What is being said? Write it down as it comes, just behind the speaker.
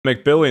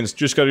Make billions.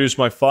 Just gotta use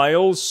my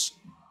files.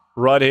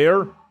 Right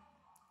here.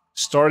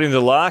 Starting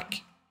the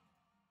lack.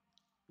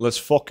 Let's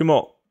fuck him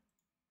up.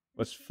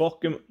 Let's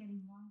fuck him.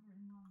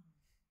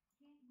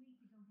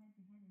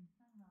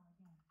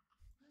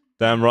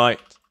 Damn right.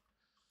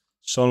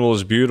 Sunwell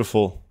is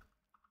beautiful.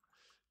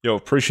 Yo,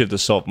 appreciate the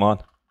sub, man.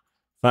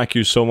 Thank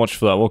you so much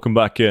for that. Welcome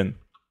back in.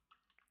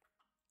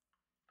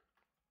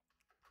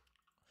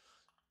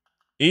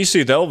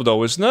 Easy delve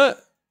though, isn't it?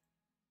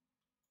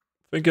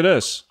 I think it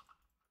is.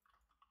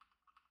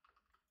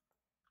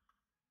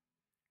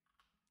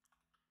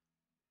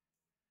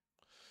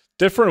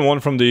 Different one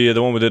from the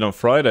one we did on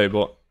Friday,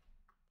 but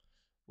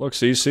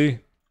looks easy.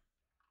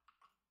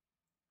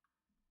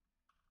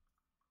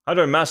 How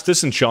do I mass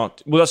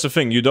disenchant? Well, that's the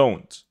thing, you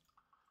don't.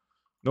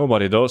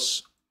 Nobody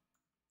does.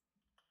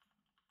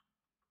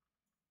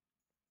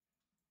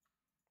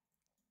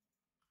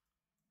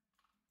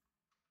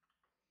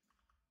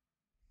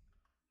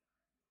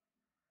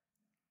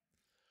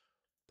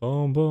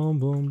 Boom, boom,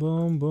 boom,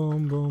 boom,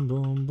 boom, boom,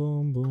 boom,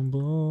 boom, boom,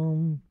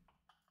 boom.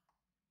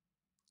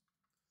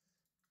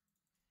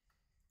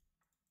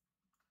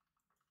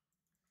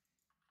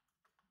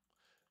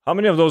 How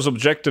many of those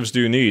objectives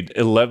do you need?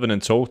 11 in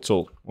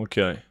total.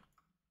 Okay.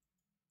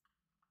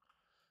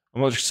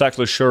 I'm not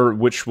exactly sure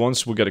which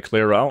ones we gotta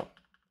clear out.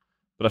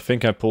 But I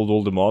think I pulled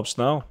all the mobs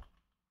now.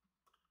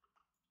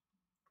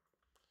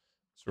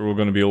 So we're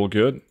gonna be all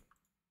good.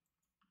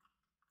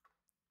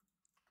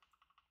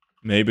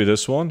 Maybe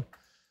this one.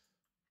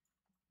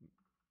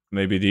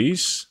 Maybe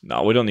these.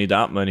 No, we don't need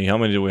that many. How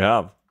many do we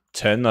have?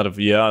 10 out of...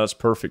 Yeah, that's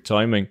perfect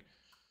timing.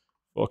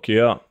 Fuck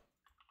yeah.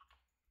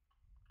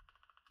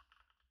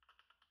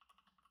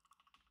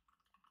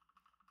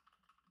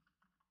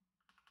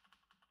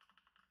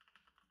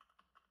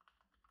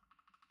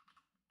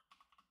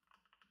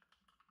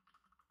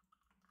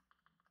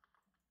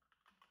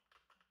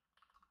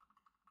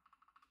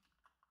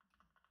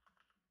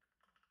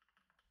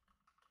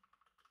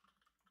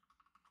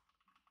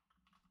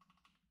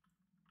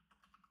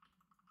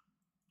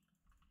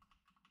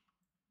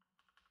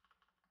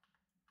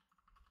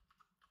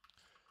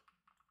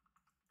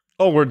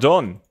 Oh, we're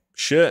done.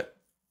 Shit.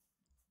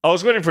 I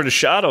was waiting for the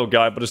shadow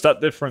guy, but is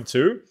that different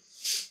too?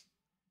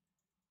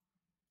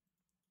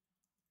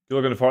 You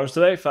looking at the farms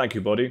today? Thank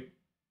you, buddy.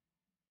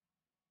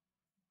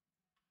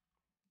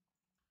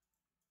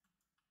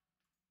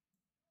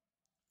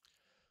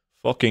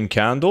 Fucking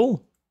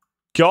candle?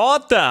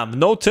 God damn!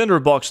 No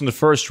tinderbox in the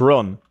first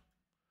run.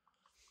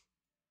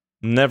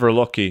 Never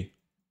lucky.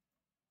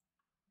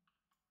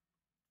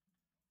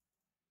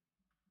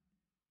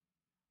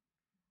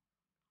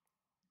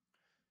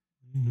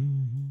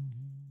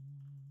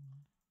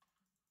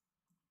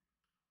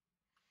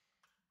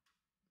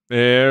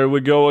 There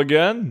we go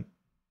again.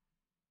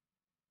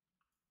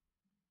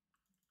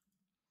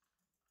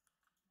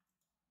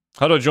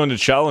 How do I join the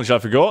challenge? I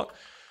forgot.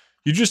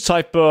 You just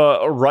type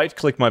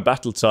right-click my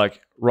battle tag.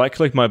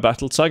 Right-click my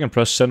battle tag and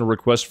press send a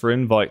request for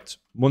invite.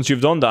 Once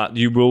you've done that,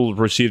 you will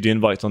receive the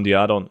invite on the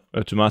add-on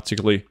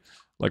automatically.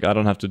 Like, I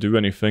don't have to do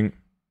anything.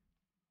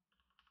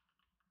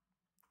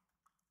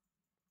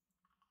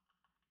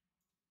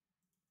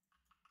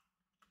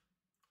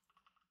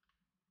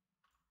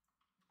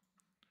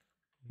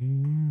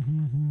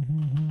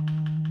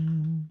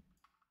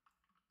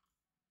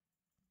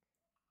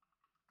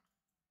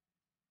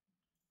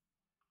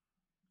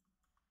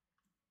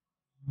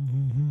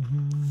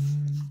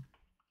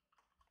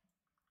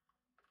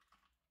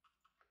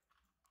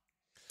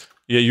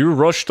 Yeah, you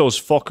rush those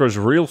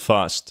fuckers real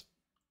fast.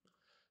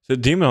 The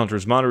Demon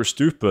Hunters, man, are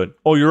stupid.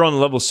 Oh, you're on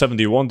level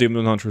 71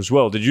 Demon Hunter as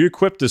well. Did you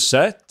equip the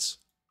set?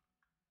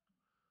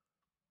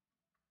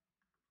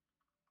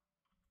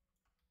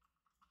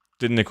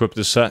 Didn't equip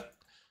the set.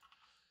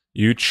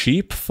 You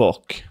cheap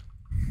fuck.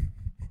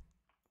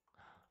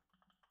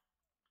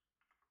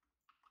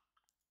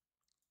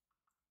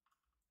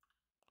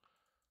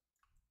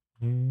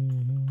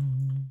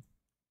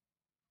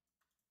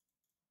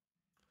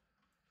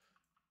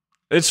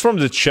 It's from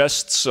the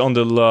chests on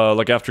the,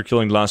 like, after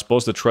killing the last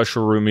boss, the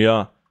treasure room,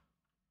 yeah.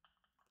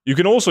 You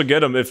can also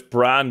get them if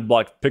Bran,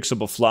 like, picks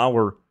up a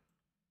flower.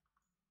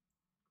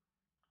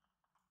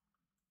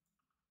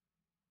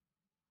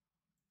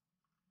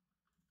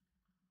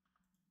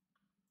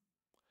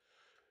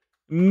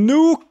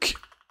 Nuke!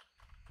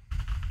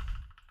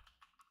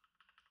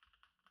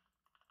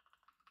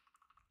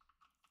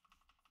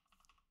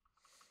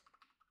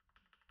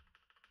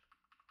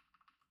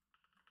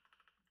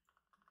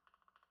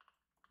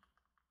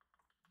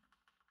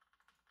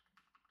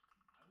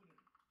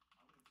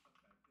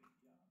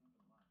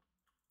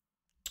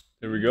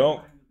 Here we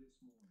go.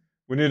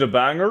 We need a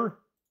banger.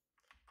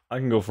 I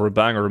can go for a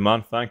banger,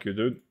 man. Thank you,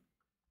 dude.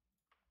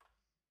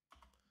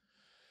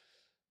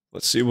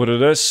 Let's see what it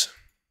is.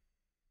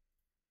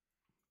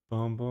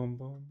 Bum, bum,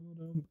 bum,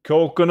 bum.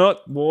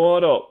 Coconut,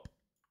 what up?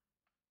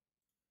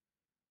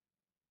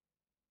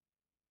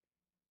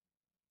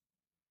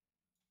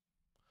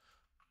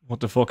 What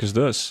the fuck is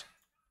this?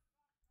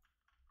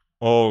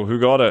 Oh, who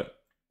got it?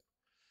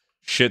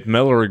 Shit,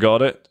 Miller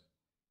got it.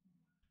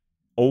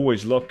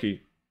 Always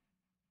lucky.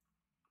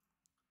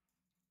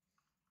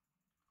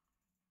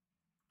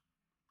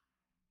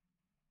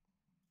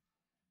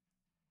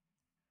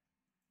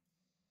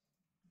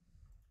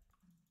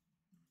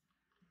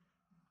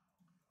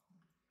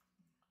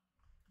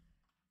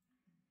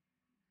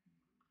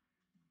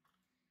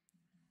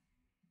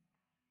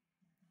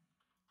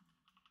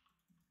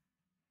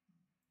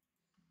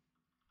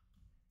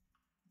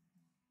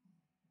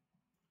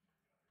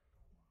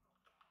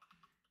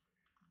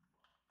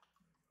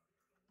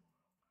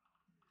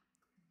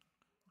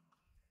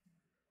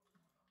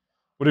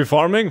 What are you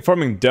farming?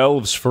 Farming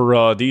delves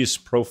for these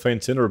profane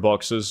tinder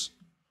boxes.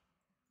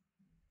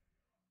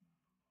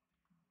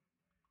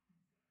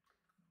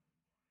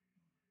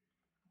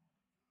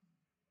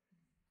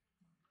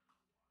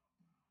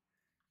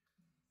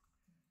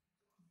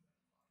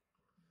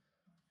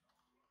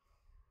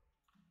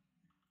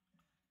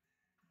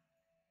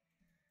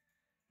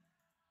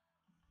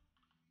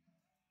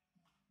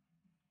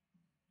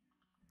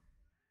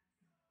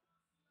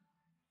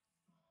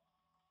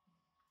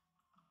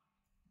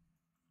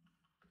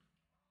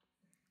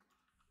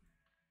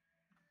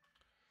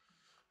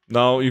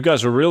 No, you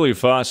guys are really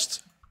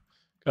fast.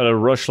 Gotta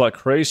rush like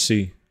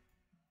crazy.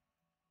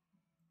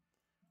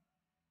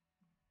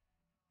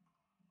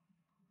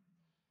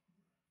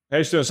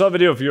 Hey, Stu, I saw a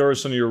video of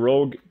yours on your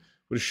rogue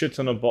with a shit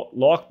ton of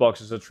lock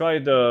boxes. I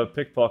tried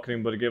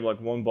pickpocketing, but it gave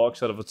like 1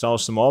 box out of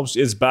 1,000 mobs.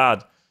 It's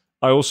bad.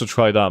 I also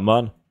tried that,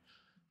 man.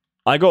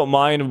 I got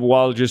mine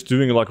while just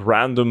doing like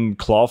random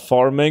claw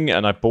farming,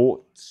 and I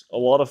bought a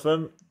lot of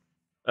them.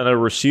 And I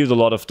received a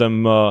lot of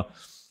them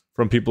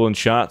from people in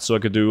chat, so I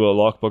could do a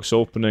lockbox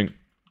opening.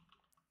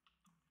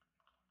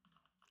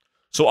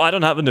 So I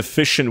don't have an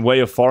efficient way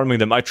of farming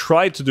them. I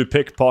tried to do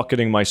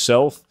pickpocketing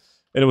myself,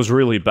 and it was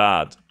really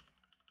bad.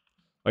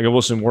 Like, it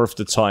wasn't worth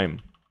the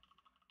time.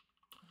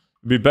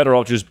 It'd be better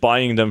off just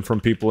buying them from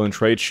people in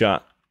trade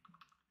chat.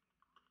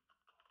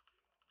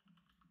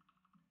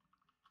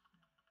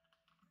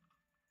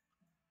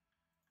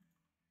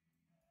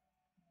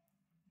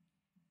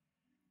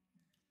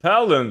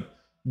 Paladin,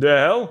 the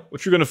hell?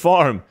 What you gonna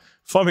farm?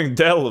 Farming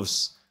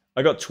delves.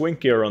 I got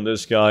twink gear on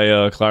this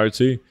guy,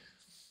 Clarity.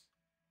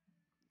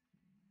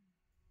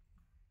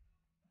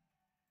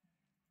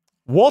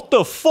 What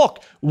the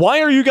fuck?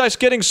 Why are you guys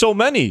getting so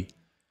many?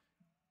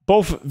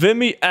 Both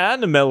Vimy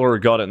and Miller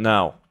got it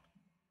now.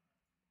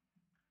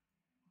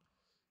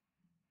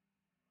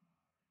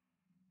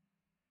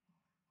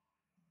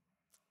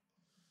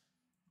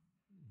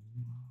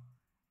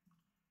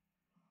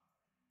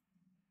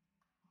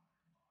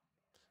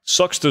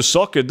 Sucks to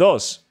suck, it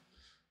does.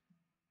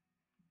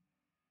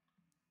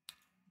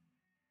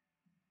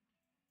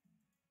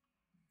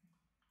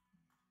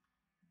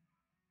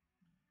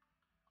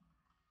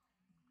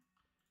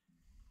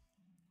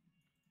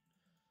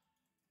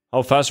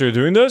 How fast are you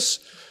doing this?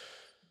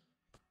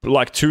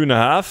 Like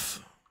 2.5.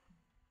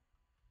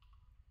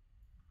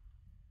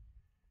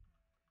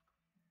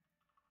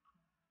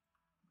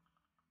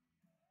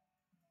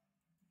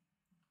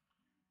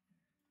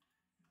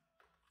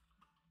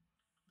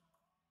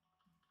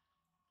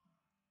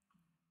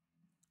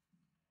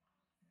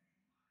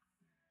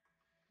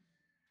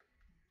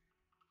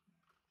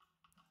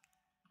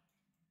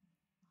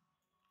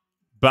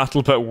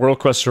 Battle Pet World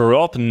Quests are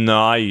up.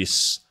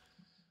 Nice.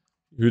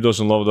 Who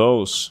doesn't love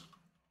those?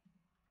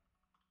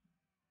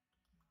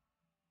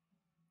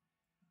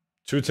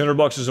 2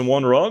 tinderboxes in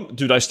 1 run?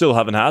 Dude, I still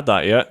haven't had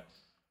that yet.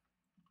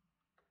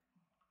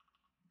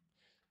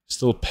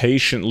 Still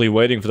patiently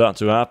waiting for that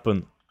to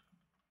happen.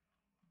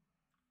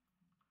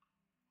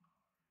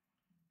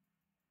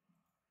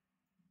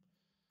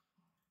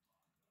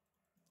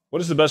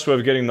 What is the best way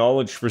of getting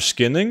knowledge for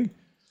skinning?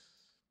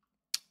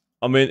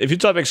 I mean, if you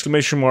type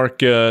exclamation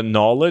mark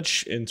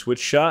knowledge in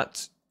Twitch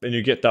chat, and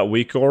you get that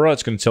weak aura,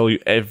 it's going to tell you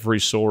every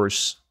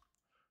source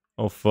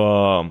of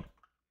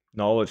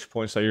knowledge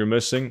points that you're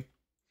missing.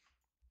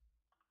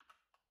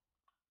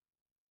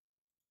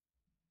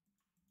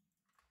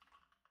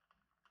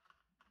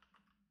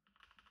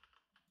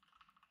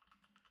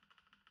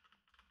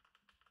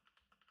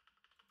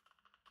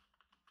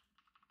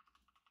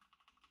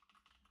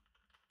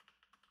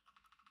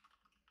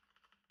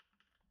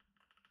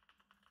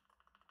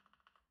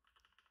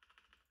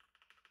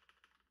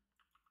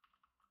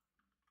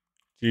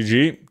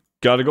 GG.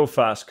 Gotta go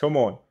fast. Come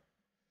on.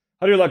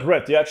 How do you like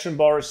Ret? The action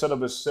bar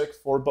setup is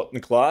sick. 4-button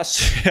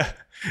class. Yeah.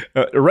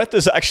 Ret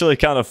is actually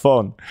kind of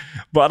fun.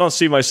 But I don't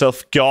see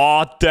myself...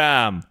 God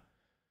damn.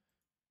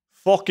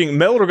 Fucking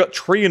Melder got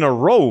 3 in a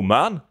row,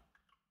 man.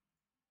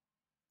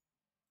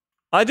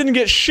 I didn't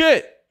get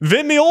shit.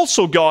 Vimy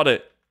also got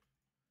it.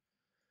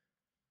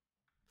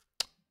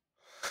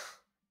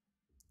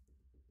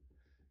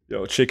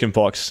 Yo,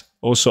 chickenpox.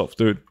 What's up,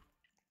 dude?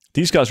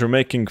 These guys are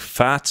making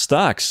fat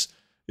stacks.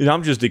 And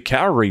I'm just the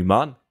carry,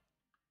 man.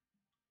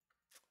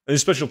 Any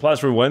special plans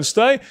for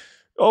Wednesday?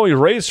 Oh, your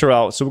raids are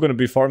out, so we're gonna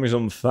be farming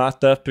some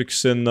fat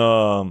epics in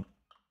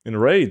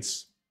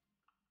raids.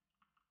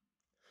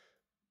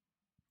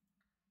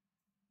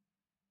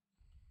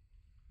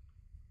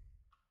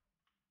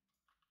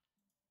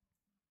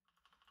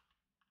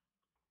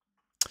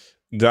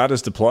 That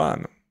is the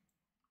plan.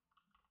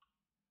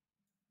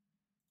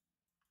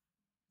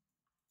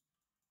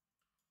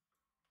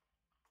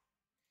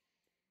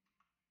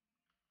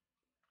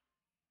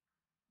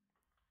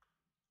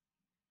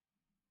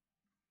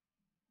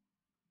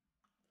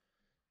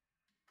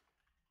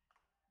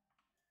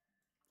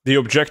 The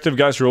objective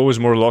guys are always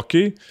more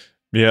lucky.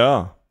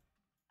 Yeah.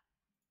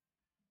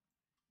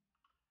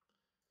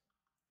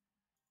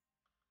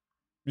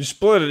 You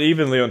split it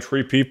evenly on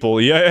 3 people.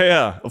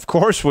 Yeah. Of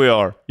course we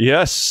are.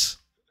 Yes.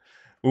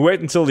 We wait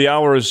until the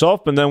hour is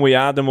up and then we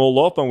add them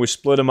all up and we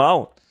split them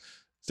out.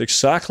 It's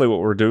exactly what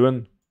we're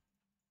doing.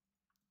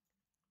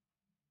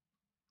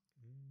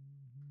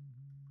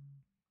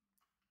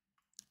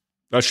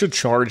 I should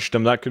charge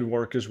them. That could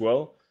work as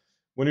well.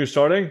 When are you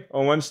starting?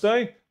 On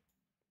Wednesday?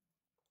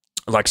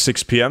 Like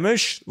 6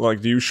 p.m.-ish?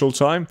 Like the usual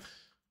time?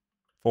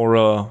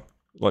 Or,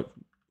 like,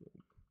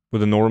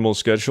 with a normal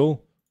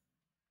schedule?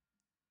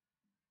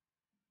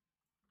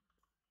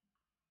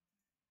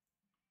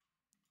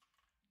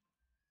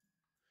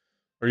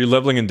 Are you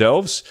leveling in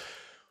delves?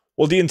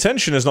 Well, the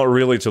intention is not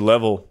really to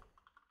level.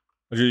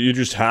 You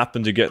just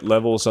happen to get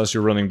levels as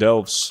you're running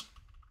delves.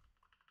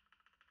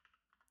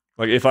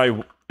 Like, if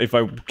I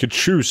could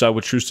choose, I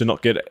would choose to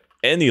not get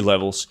any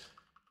levels.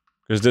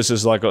 Because this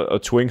is like a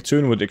twink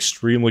tune with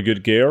extremely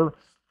good gear.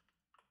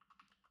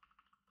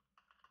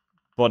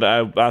 But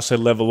as I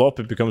level up,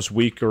 it becomes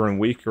weaker and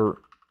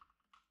weaker.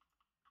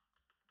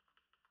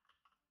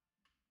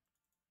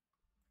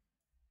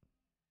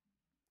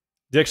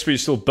 The XP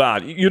is still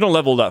bad. You don't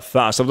level that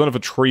fast. I've done it for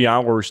 3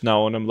 hours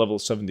now and I'm level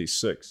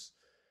 76.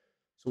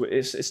 So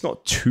it's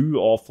not too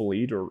awful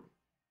either.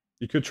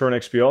 You could turn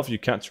XP off. You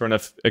can't turn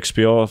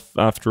XP off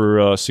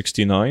after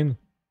 69.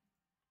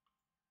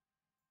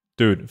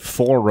 Dude,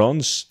 4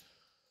 runs.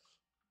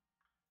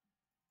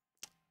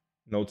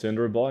 No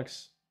Tinder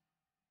box.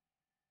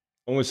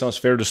 Only sounds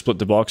fair to split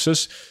the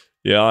boxes.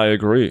 Yeah, I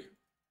agree.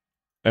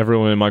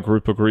 Everyone in my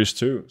group agrees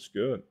too. It's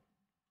good.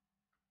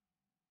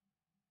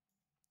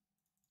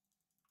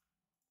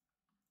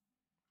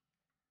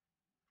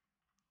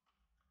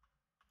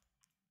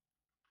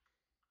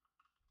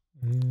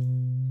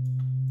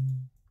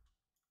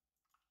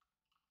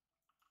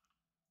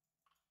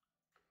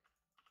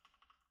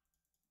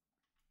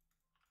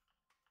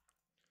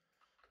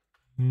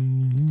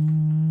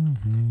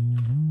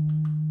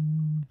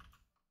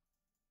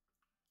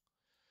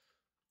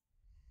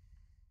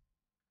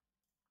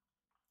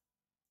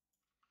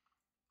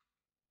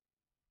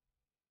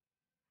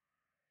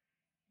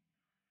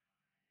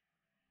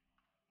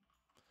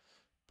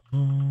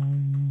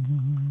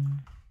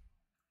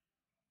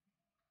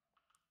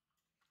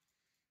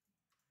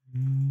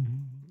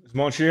 Is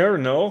Monchi here?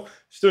 No.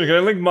 Student, can I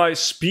link my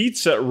speed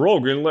set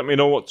rogue and let me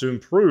know what to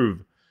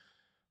improve?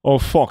 Oh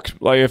fuck.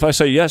 Like, if I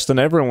say yes, then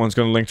everyone's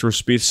gonna link their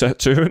speed set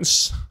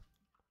tunes.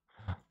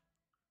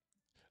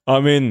 I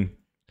mean,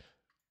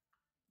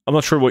 I'm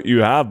not sure what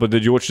you have, but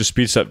did you watch the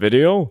speed set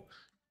video?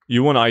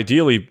 You want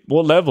ideally,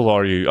 what level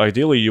are you?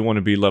 Ideally, you want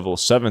to be level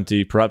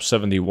 70, perhaps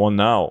 71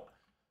 now.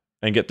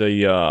 And get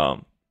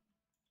the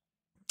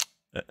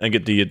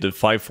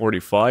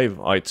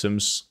 545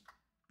 items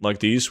like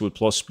these with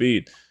plus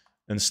speed.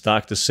 And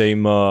stack the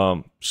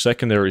same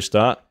secondary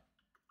stat.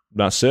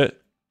 That's it.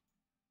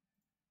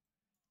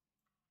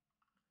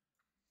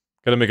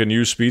 Gotta make a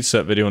new speed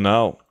set video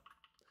now.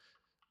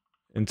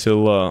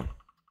 Until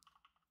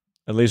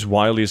at least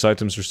while these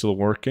items are still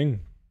working.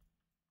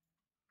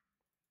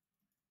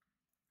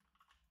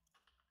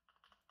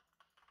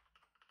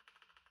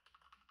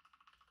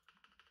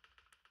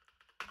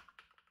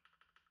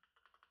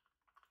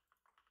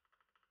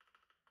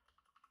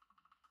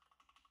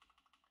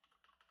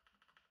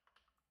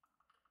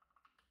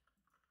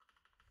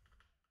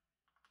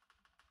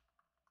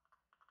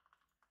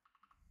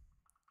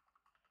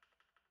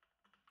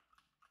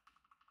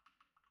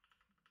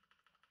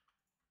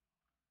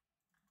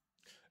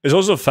 It's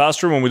also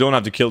faster when we don't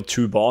have to kill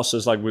 2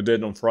 bosses like we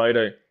did on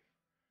Friday.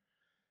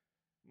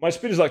 My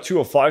speed is like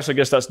 205, so I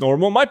guess that's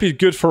normal. Might be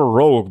good for a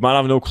rogue, man. I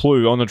have no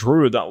clue. On a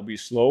druid, that would be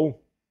slow.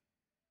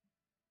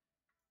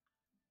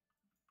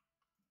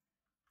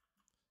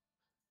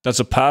 That's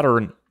a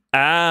pattern.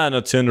 And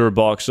a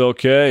tinderbox.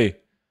 Okay.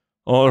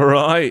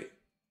 Alright.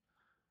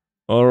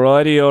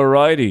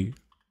 Alrighty.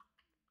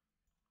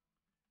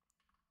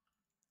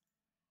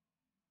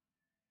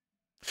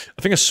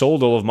 I think I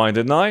sold all of mine,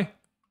 didn't I?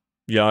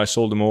 Yeah, I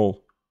sold them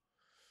all.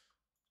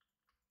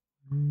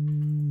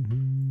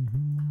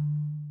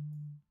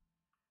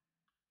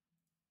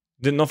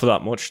 Didn't offer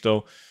that much,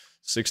 though.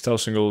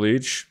 6,000 gold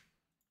each.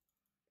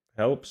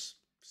 Helps.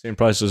 Same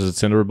price as a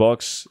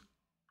tinderbox.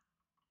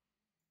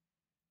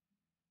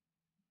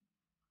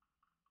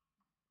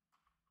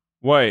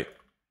 Wait.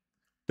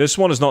 This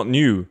one is not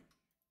new.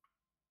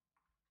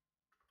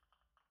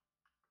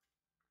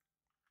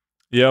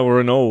 Yeah,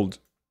 we're in old.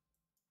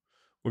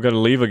 We gotta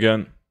leave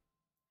again.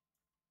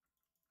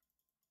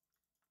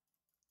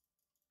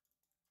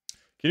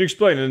 Can you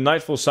explain? In the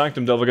Nightfall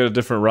Sanctum Delve, I got a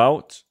different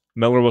route.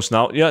 Mellor wasn't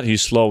out yet.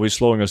 He's slow. He's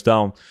slowing us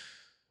down.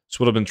 That's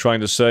what I've been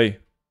trying to say.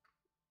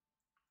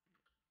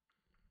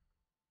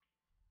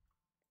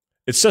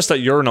 It says that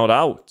you're not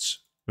out,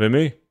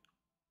 Vimy.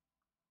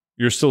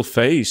 You're still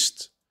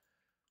faced.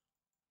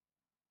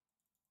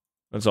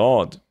 That's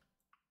odd.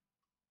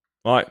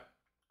 Alright.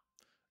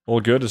 All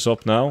good, it's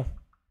up now.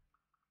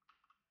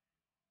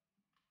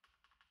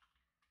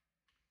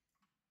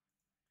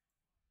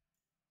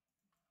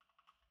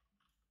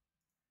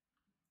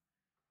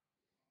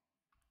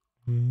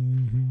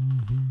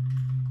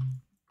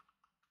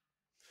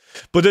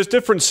 But there's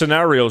different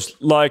scenarios.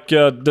 Like,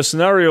 the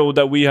scenario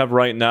that we have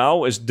right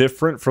now is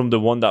different from the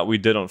one that we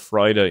did on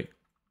Friday.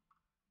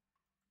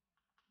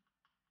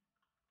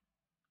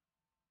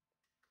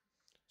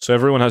 So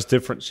everyone has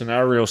different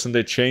scenarios and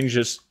they change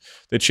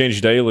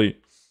daily.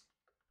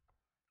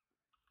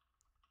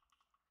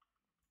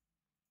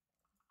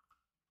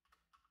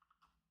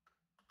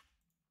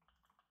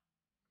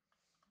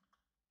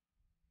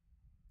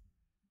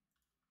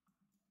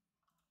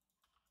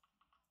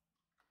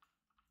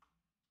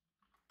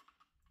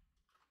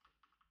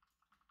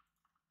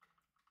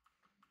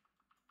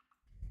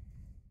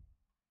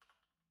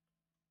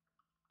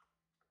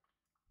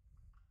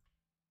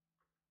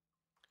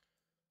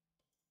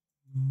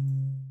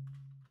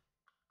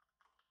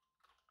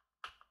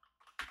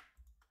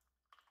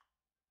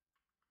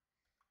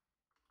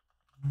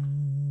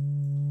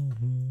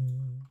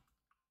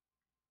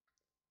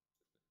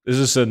 This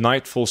is a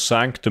Nightfall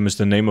Sanctum is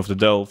the name of the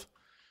delve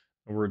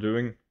that we're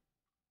doing.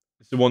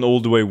 It's the one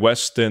all the way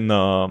west in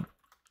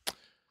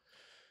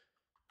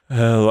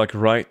like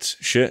right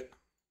shit.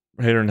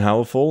 Here in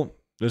Hellfall.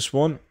 This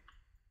one.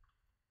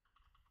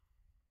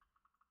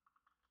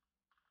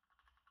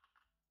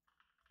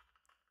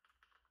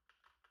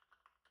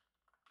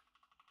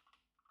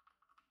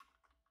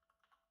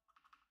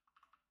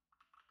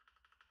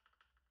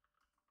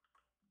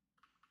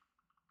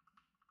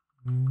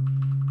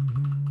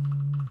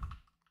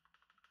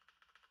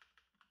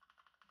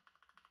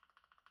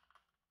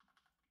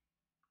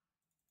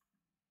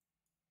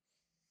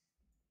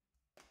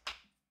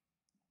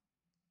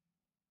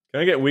 Can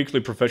I get weekly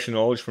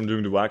professional knowledge from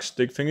doing the wax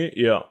stick thingy?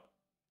 Yeah.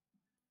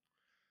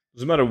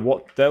 Doesn't matter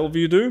what delve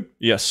you do?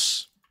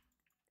 Yes.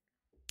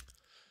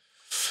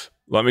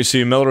 Let me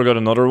see, Miller got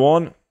another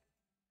one.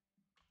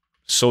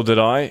 So did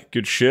I.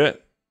 Good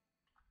shit.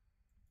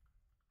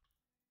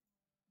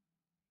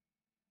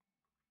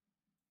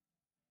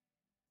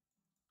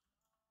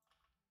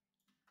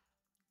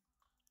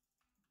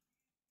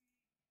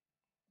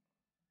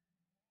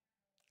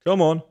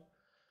 Come on.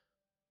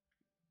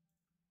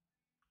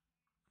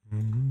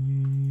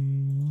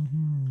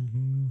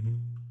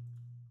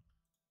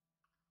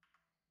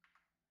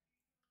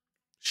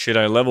 Shit,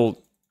 I leveled.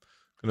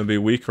 Gonna be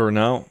weaker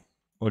now.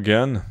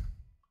 Again.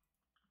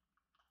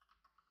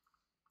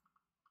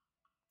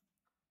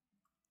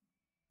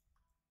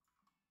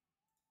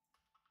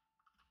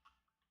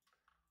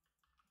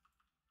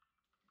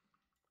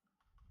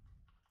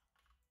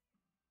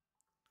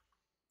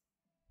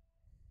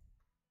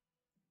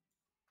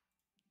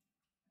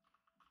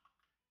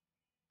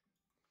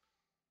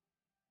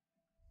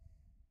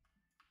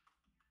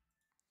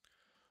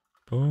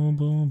 Boom,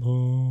 boom,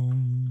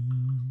 boom.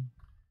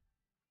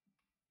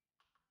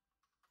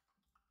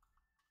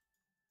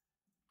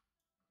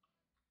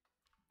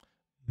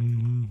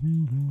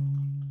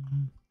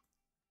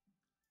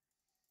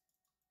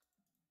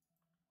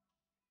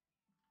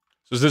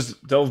 So is this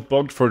delve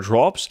bugged for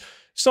drops?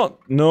 It's not,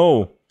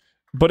 no.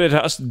 But it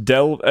has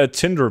delve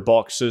tinder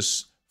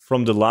boxes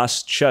from the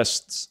last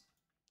chests.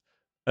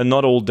 And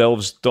not all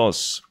delves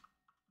does.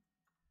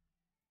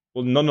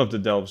 Well, none of the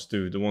delves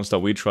do, the ones that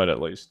we tried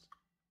at least.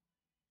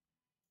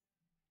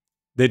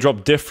 They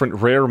drop different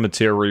rare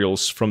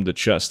materials from the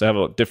chest. They have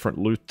a different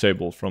loot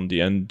table from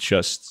the end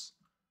chests.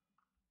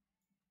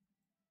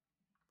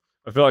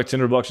 I feel like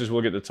tinderboxes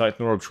will get the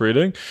Titan Orb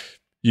trading.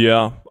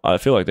 Yeah, I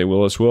feel like they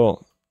will as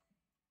well.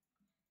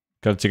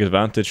 Gotta take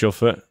advantage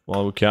of it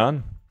while we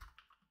can.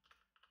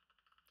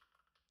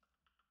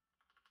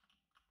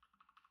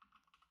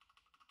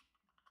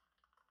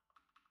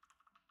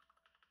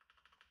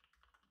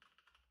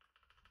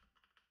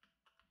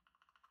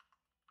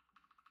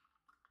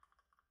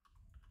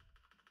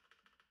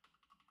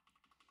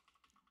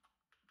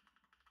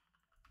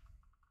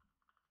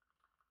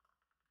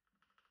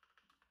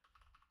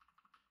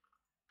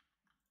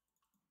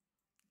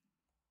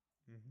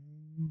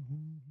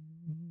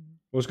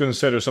 I was gonna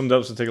say there's some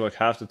delves that take like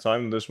half the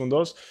time than this one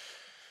does.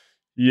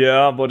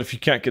 Yeah, but if you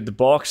can't get the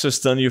boxes,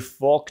 then you're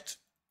fucked.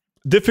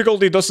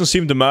 Difficulty doesn't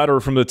seem to matter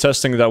from the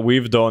testing that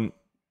we've done.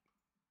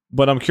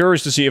 But I'm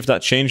curious to see if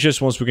that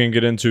changes once we can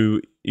get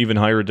into even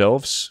higher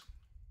delves.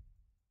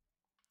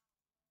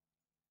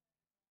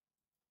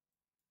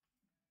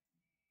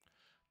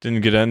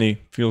 Didn't get any.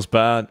 Feels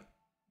bad.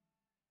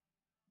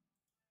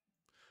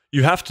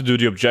 You have to do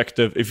the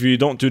objective. If you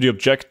don't do the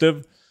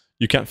objective,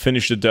 you can't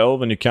finish the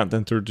delve and you can't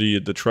enter the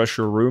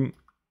treasure room.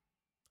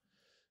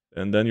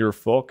 And then you're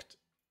fucked.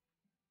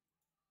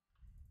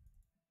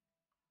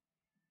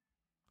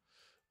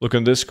 Look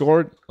on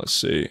Discord. Let's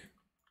see.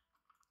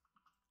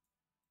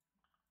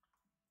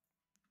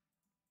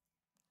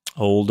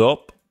 Hold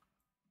up.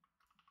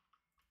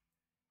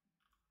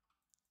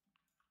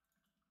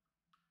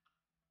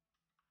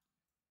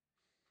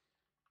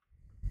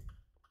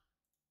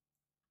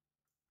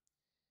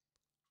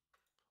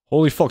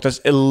 Holy fuck, that's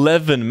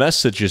 11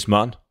 messages,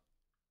 man.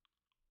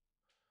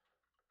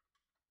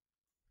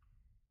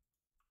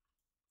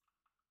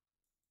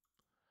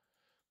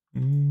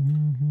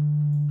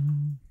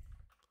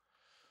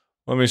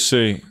 Let me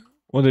see.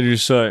 What did you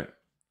say?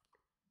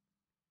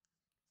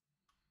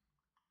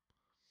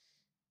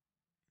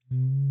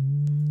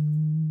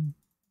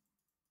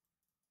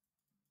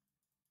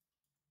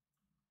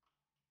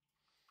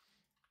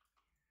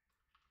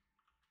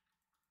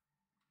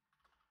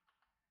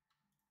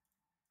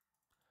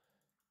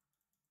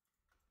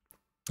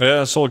 Yeah,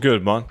 that's all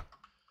good, man.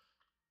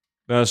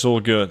 That's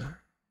all good.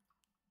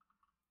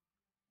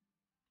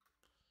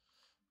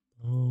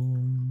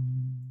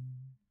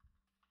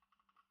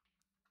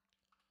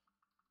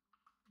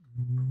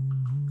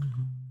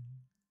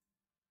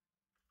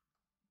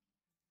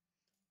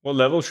 What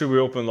level should we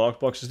open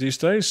lockboxes these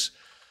days?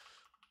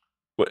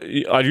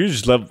 I'd usually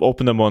just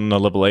open them on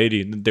level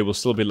 80. They will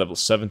still be level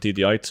 70,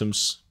 the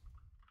items.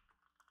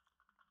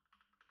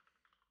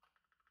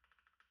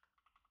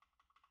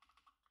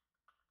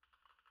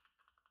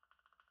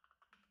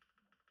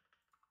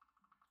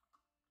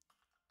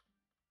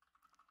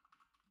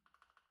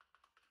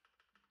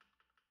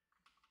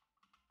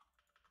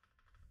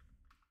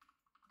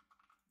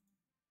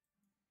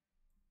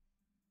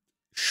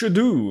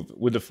 Shadoov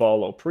with the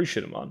follow.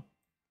 Appreciate it, man.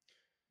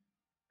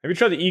 Have you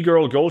tried the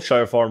E-Girl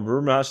Goldshire farm?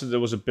 Rumor has it there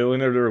was a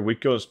billionaire there a week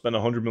ago who spent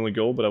 100 million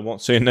gold, but I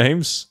won't say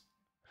names.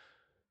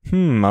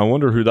 I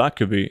wonder who that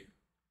could be.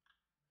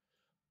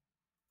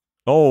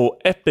 Oh,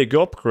 epic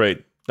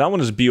upgrade. That one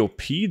is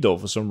BOP though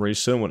for some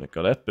reason when it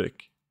got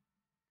epic.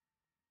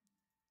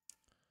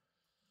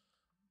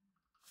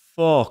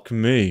 Fuck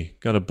me.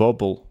 Got a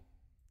bubble.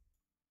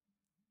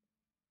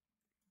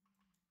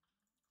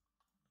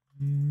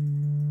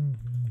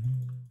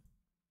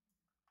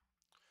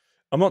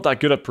 I'm not that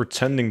good at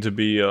pretending to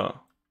be an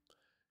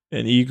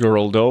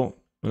e-girl though.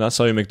 And that's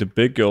how you make the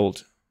big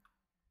gold.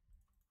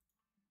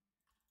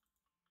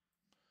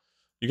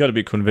 You gotta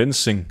be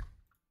convincing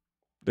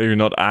that you're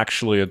not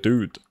actually a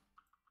dude.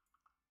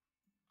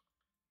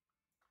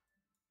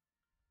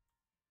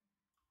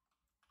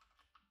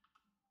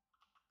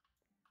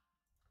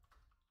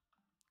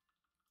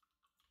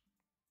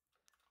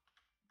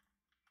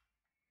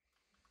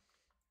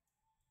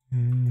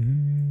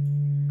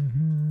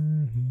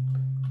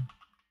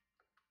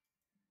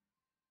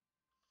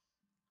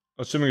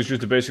 Assuming it's just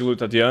the basic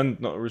loot at the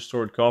end, not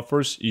restored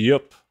coffers.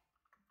 Yup.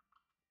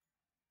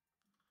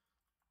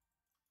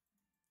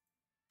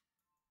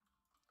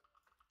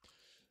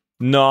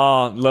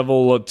 Nah,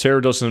 level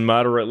tier doesn't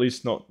matter, at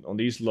least not on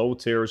these low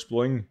tiers,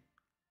 bling.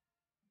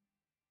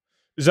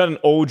 Is that an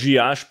OG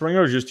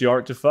Ashbringer or just the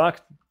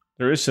artifact?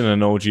 There isn't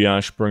an OG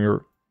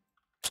Ashbringer.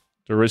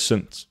 There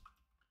isn't.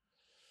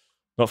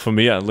 Not for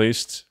me, at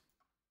least.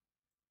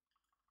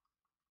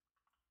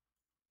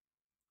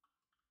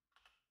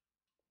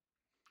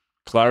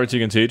 Clarity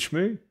can teach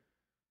me?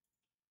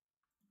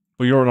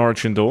 Well, you're an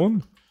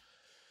Archandone?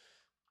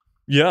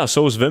 Yeah,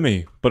 so is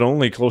Vimy, but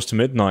only close to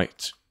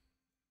midnight.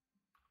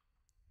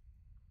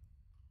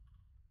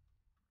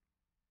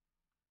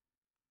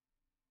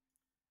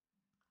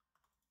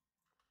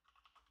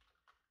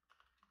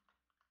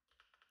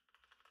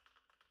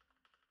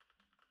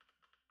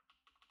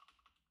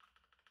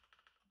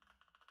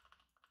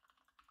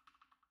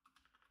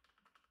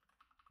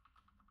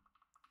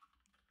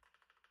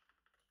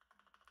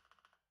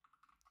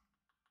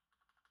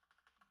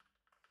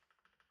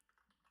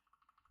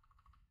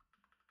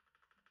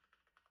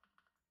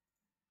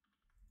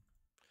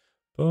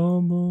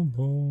 Boom, boom,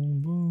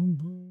 boom, boom,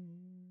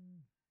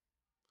 boom.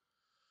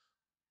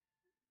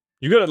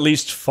 You got at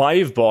least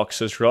 5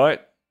 boxes, right?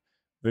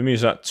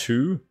 Vimy's at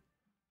 2.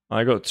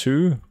 I got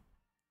 2.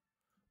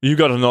 You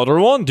got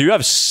another one? Do you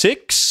have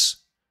 6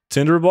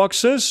 Tinder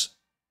boxes?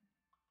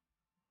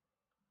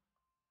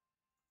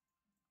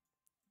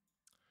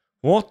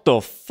 What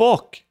the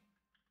fuck?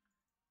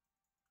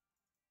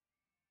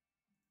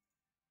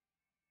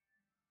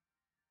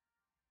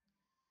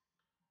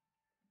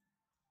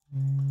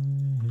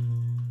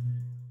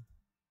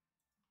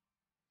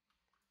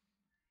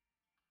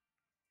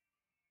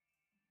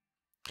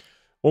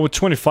 Well, we're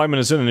 25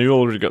 minutes in and you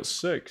already got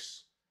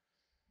 6.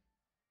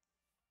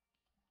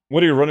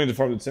 What are you running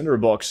from the Tinder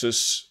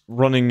boxes?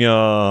 Running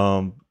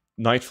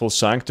Nightfall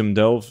Sanctum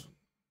Delve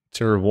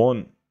Tier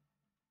 1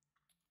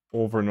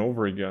 over and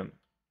over again.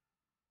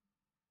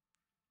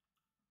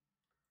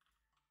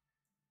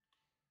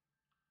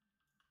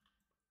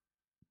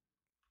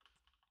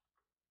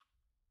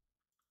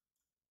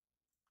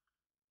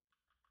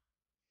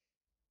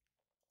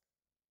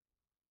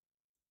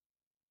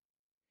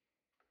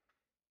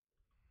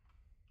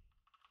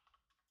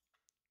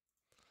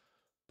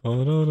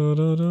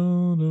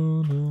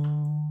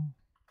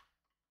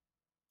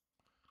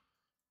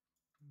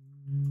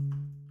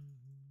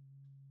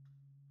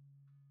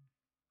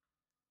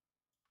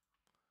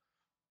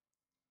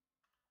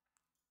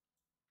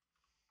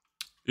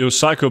 Yo,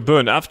 Psycho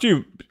Burn, after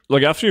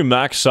you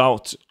max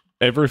out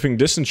everything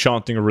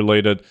disenchanting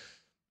related,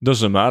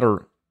 doesn't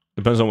matter.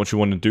 Depends on what you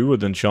want to do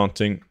with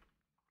enchanting.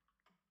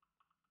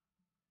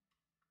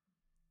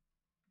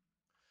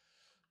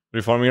 Are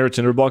you farming here at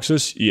tinder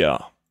boxes? Yeah.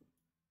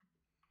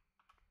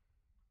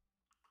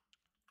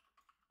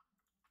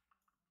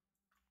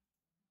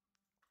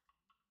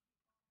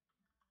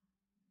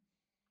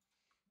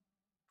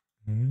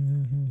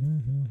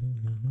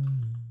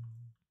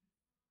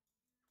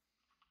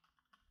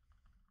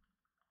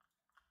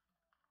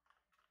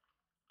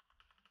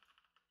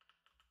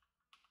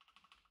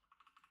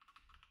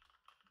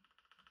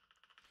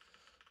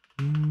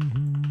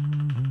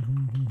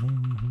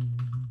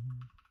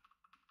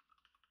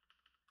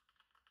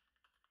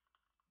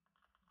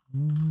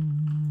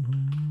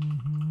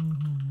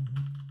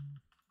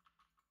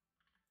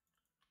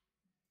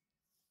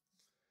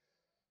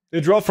 They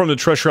drop from the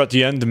treasure at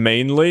the end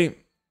mainly,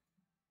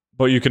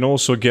 but you can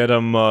also get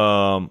them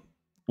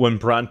when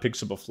Bran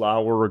picks up a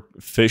flower,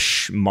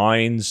 fish,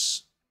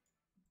 mines.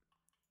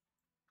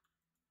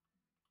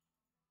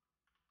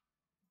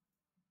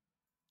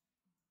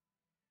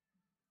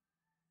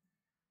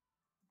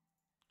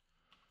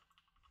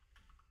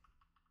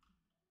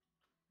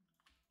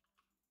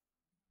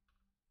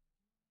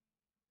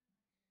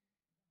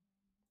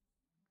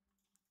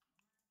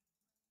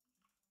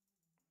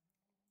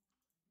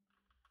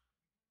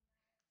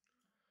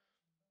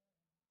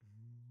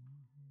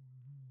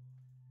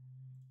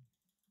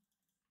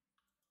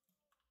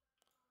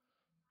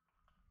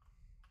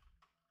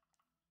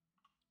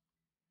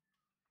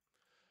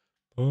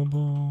 We're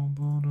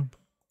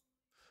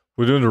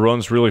doing the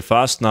runs really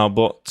fast now,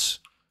 but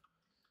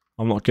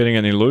I'm not getting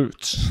any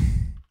loot.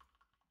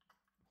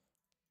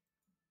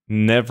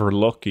 Never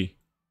lucky.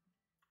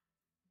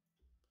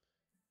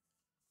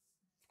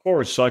 Of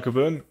course,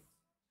 Psychoburn.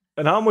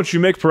 And how much you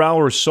make per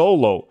hour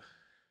solo?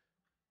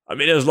 I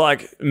mean, it's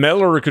like,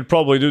 Meller could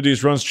probably do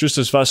these runs just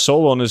as fast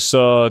solo on his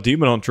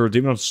Demon Hunter.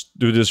 Demon Hunters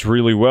do this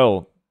really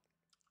well.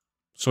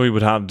 So he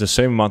would have the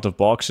same amount of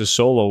boxes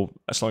solo,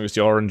 as long as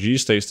the RNG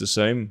stays the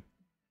same.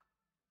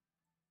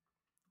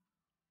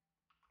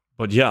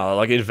 But yeah,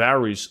 like, it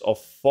varies a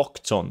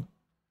fuck ton.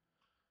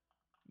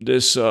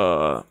 This,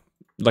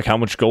 like, how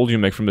much gold you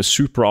make from the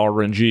super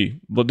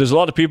RNG. But there's a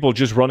lot of people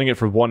just running it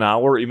for 1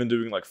 hour, even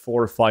doing like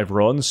 4 or 5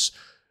 runs.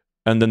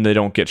 And then they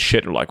don't get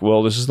shit. They're like,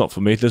 well, this is not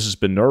for me. This has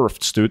been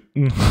nerfed, dude.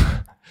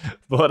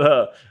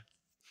 But,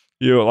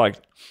 you know,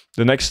 like,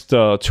 the next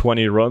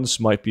 20 runs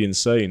might be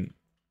insane.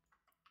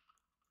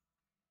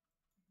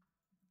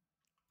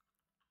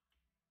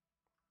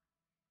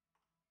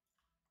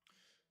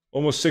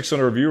 Almost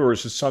 600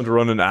 viewers. It's time to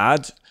run an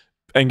ad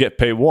and get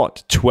paid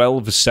what?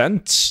 12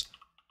 cents?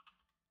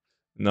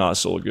 Nah,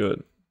 it's all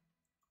good.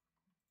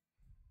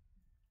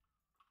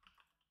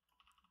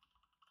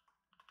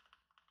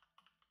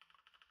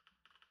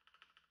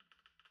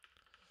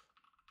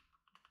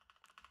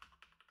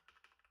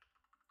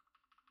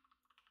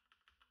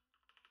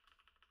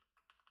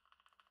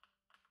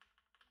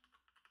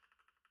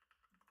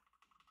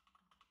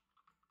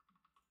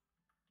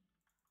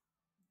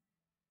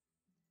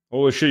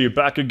 Holy shit, you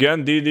back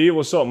again, DD?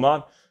 What's up,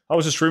 man? How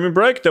was the streaming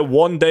break? The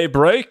 1 day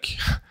break?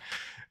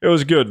 It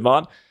was good,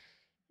 man.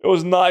 It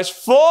was nice.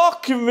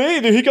 Fuck me,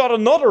 dude. He got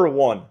another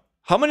one.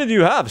 How many do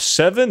you have?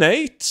 7,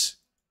 8?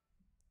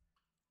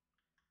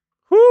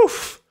 Whew.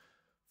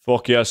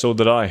 Fuck yeah, so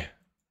did I.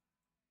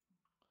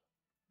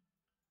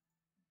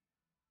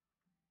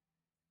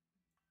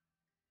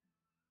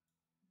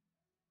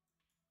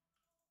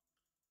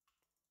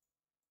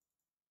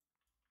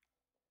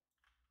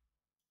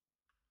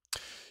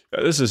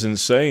 Yeah, this is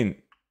insane.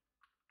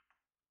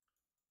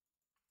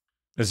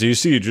 As you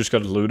see, you just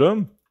gotta loot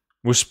them.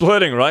 We're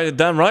splitting, right?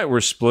 Damn right,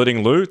 we're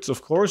splitting loot.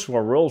 Of course,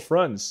 we're all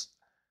friends.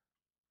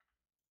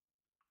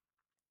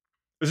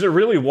 Is it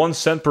really 1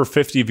 cent per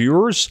 50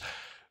 viewers?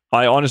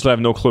 I honestly have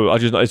no clue.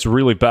 It's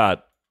really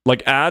bad.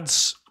 Like,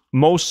 ads,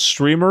 most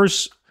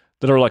streamers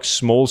that are like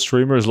small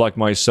streamers like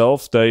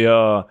myself, they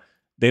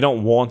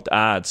don't want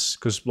ads.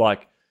 Because,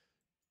 like,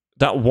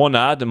 that one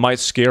ad might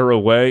scare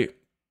away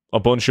a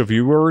bunch of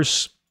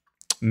viewers.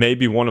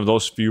 Maybe one of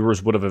those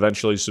viewers would have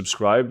eventually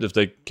subscribed if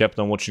they kept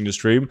on watching the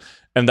stream.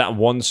 And that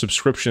one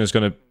subscription is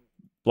going to,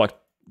 like,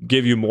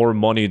 give you more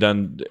money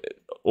than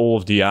all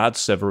of the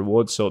ads ever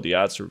would. So the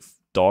ads are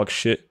dog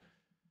shit.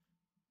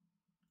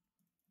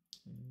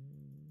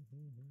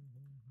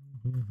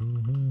 Boom,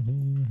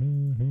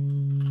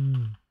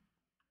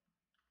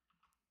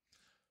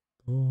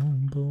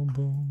 boom,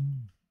 boom.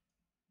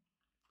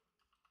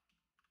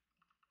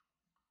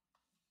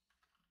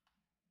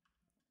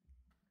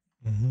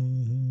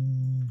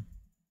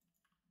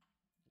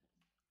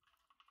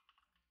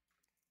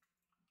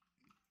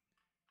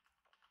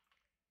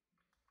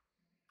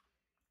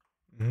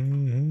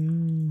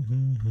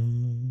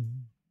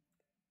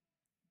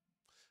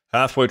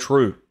 Halfway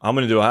through. How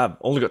many do I have?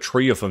 Only got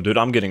 3 of them, dude.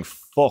 I'm getting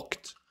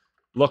fucked.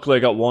 Luckily, I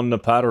got 1 in the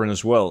pattern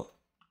as well.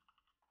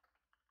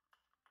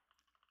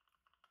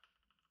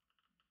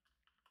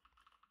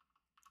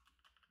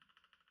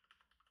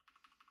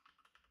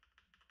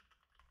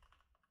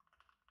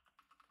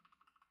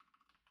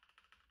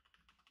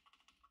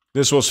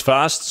 This was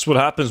fast. This is what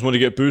happens when you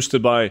get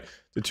boosted by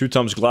the 2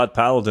 times Glad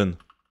Paladin.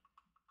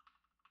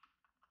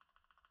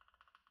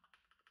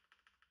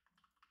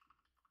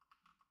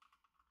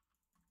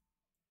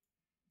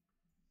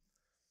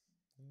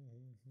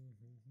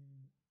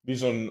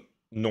 These are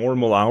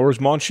normal hours,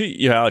 Monchi?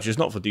 Yeah, just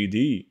not for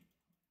DD.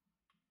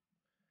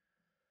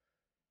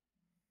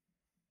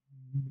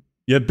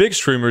 Yeah, big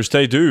streamers,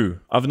 they do.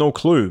 I have no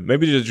clue.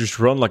 Maybe they just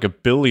run like 1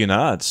 billion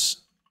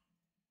ads.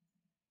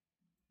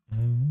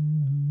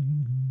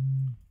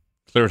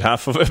 Cleared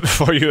half of it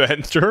before you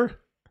enter?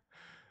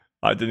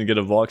 I didn't get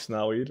a box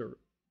now either.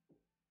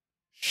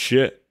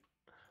 Shit.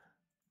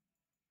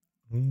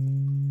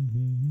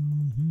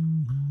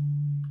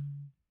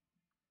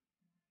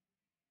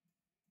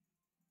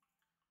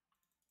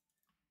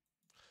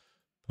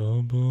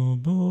 Boom, boom,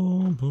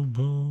 boom, boom,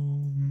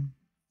 boom.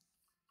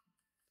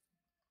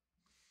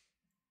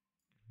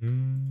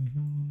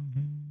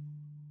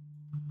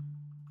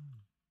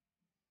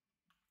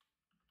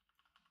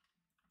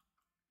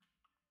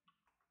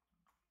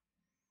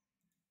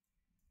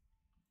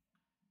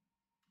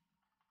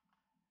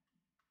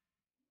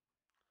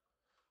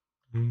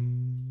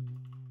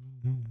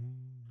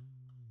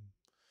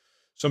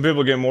 Some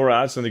people get more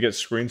ads than they get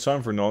screen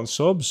time for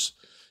non-subs.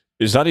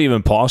 Is that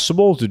even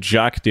possible to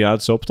jack the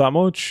ads up that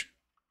much?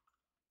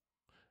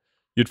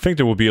 You'd think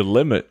there would be a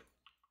limit.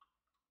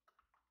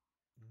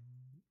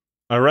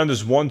 I ran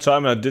this one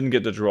time and I didn't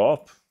get the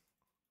drop.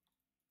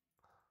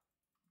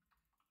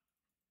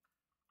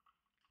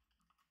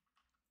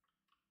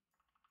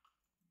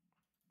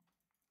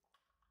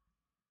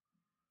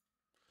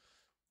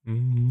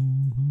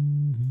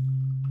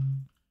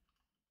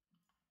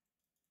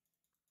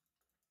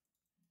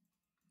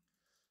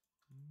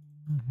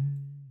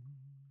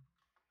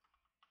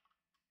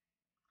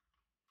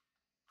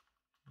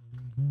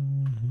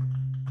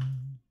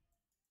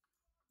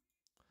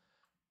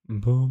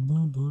 Boom,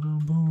 boom, boom,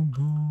 boom,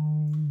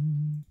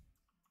 boom.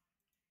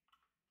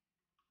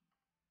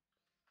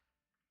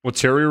 What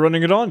tier are you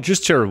running it on?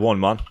 Just tier 1,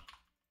 man.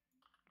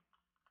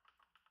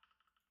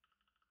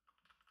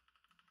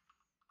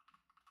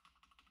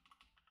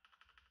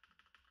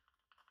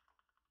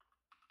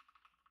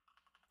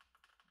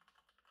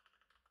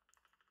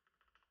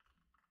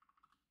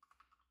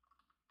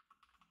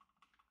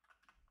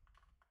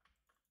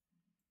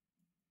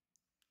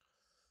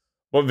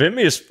 But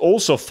Vimy is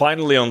also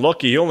finally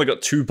unlucky. He only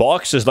got 2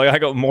 boxes. Like, I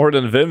got more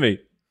than Vimy.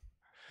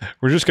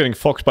 We're just getting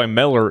fucked by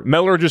Meller.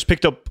 Meller just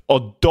picked up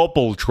a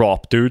double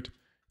drop, dude.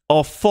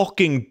 A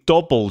fucking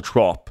double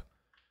drop.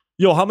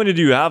 Yo, how many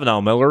do you have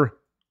now, Meller?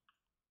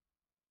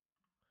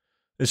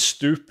 It's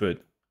stupid.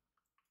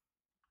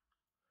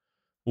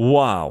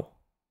 Wow.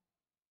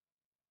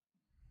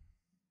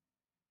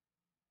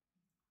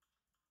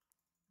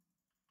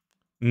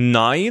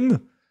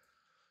 Nine?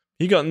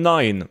 He got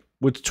 9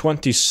 with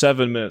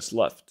 27 minutes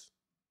left.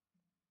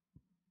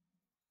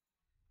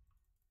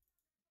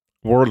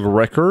 World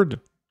record?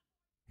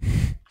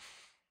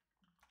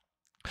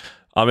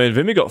 I mean,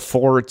 Vimy got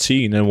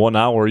 14 in 1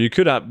 hour. You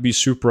could be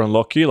super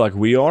unlucky like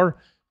we are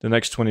the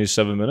next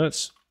 27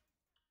 minutes.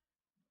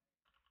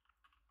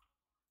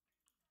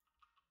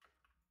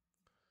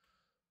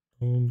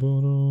 Boom,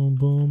 boom,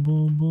 boom,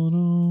 boom,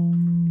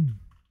 boom.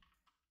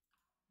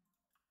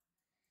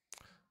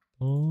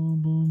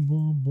 Boom, boom,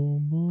 boom,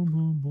 boom, boom,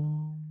 boom,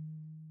 boom.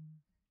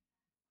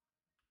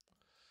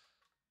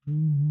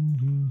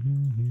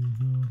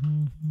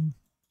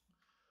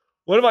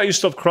 What about you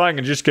stop crying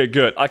and just get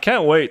good? I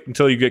can't wait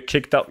until you get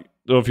kicked out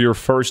of your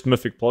first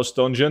Mythic Plus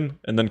dungeon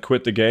and then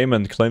quit the game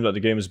and claim that the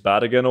game is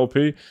bad again, OP.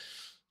 Because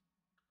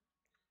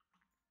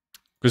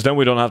then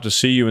we don't have to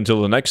see you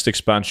until the next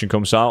expansion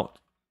comes out.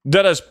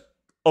 That is,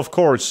 of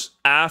course,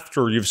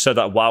 after you've said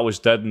that WoW is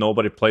dead and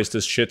nobody plays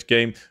this shit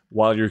game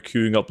while you're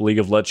queuing up League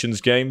of Legends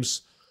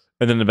games.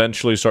 And then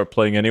eventually start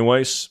playing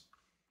anyways.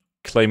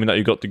 Claiming that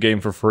you got the game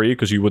for free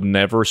because you would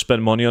never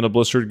spend money on a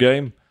Blizzard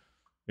game.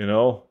 You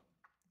know?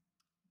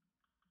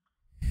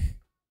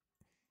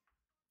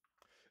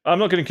 I'm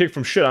not getting kicked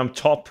from shit. I'm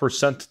top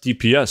percent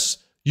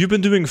DPS. You've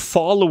been doing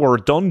follower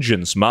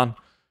dungeons, man.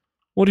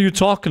 What are you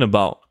talking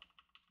about?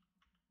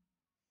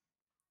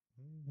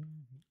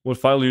 What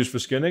file use for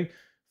skinning?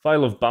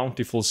 File of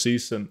Bountiful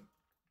Season.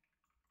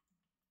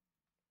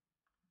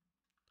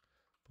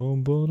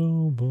 Boom,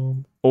 boom,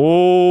 boom.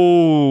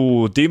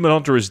 Oh, Demon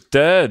Hunter is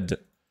dead.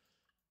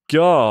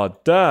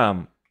 God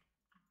damn.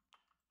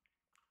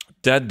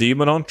 Dead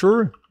Demon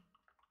Hunter?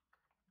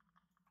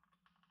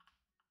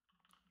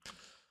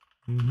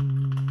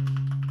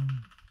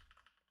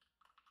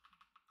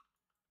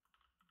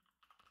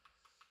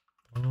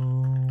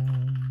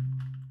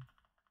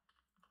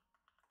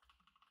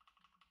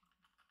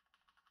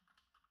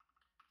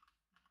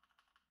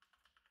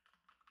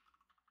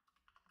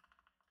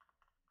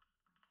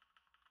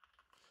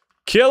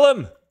 Kill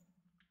him!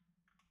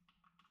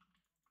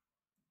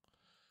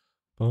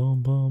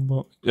 Boom, boom,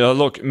 boom. Yeah,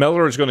 look,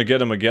 Meller is going to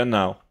get him again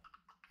now.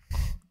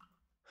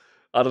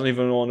 I don't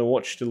even want to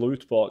watch the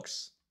loot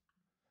box.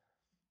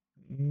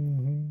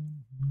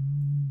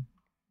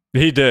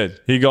 He did.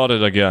 He got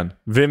it again.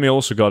 Vimy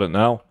also got it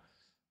now.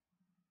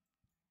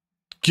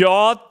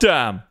 God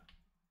damn.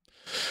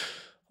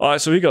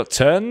 Alright, so he got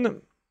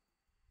 10.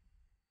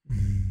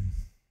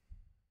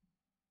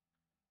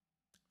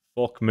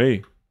 Fuck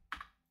me.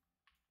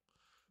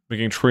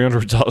 Making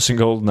 300,000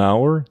 gold an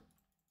hour.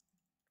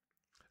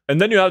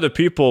 And then you have the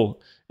people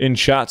in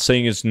chat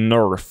saying it's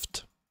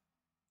nerfed.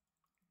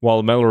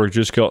 While Mellor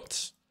just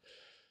got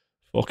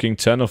fucking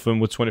 10 of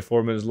them with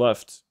 24 minutes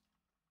left.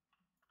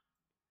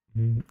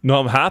 No,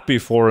 I'm happy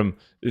for him.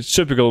 It's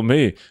typical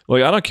me.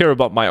 Like, I don't care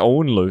about my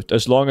own loot.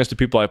 As long as the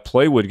people I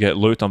play with get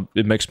loot,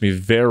 it makes me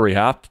very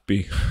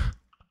happy.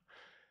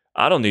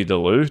 I don't need the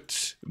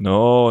loot.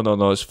 No,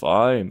 it's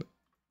fine.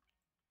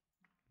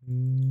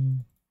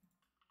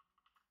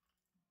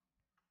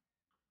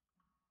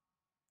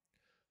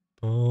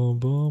 Boom,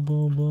 boom,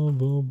 boom, boom,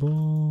 boom,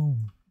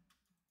 boom.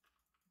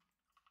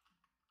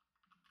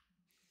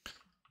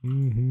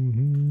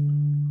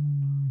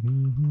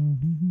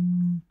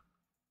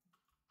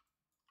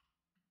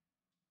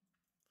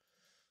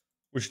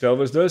 Which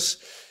delve is this?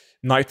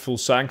 Nightfall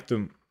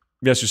Sanctum.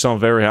 Yes, you sound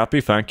very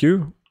happy, thank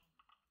you.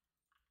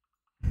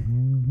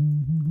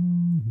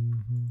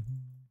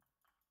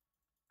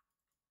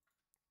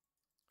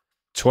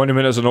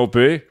 $20 on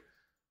OP.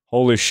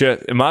 Holy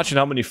shit. Imagine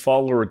how many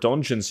follower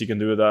dungeons you can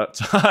do at that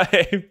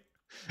time.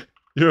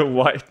 Your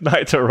white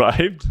knight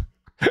arrived.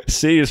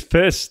 C is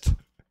pissed.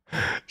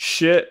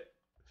 Shit.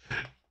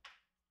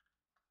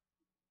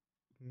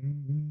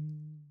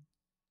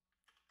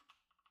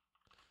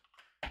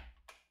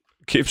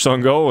 Keeps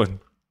on going.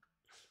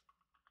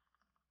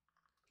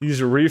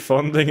 He's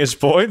refunding his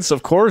points?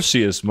 Of course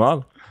he is,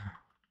 man.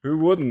 Who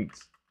wouldn't?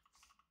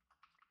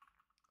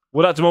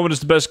 What at the moment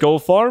is the best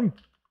gold farm?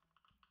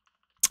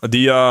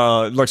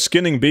 The, like,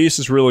 skinning beast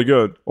is really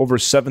good. Over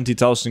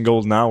 70,000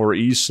 gold an hour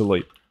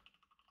easily.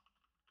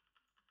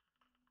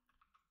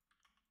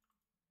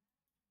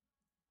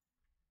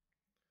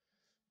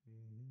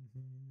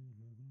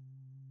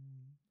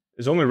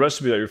 Is only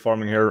recipe that you're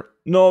farming here?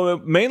 No,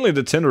 mainly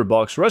the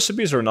tinderbox.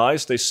 Recipes are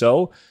nice, they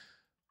sell.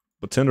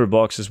 But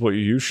tinderbox is what you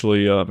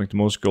usually make the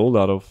most gold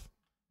out of.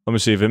 Let me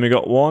see if Imi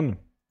got one.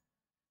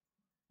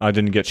 I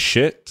didn't get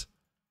shit.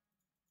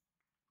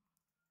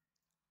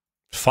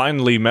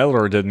 Finally,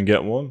 Mellor didn't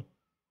get one.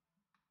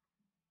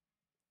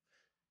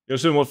 Yo,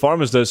 so what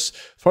farm is this?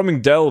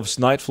 Farming Delves,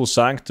 Nightfall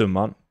Sanctum,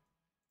 man.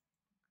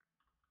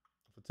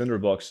 For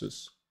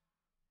tinderboxes.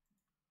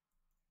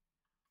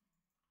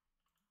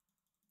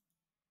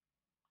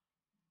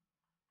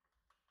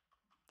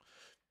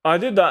 I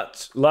did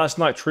that last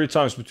night 3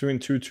 times between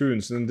 2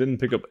 tunes and didn't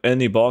pick up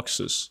any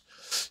boxes.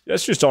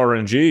 That's just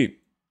RNG.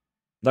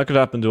 That could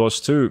happen to us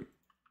too.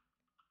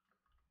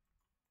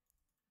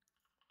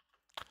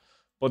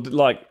 But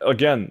like,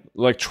 again,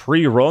 like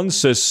 3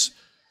 runs is...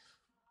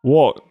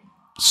 What?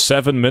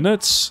 7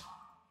 minutes?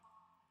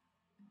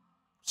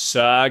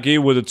 Saggy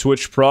with a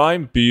Twitch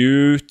Prime.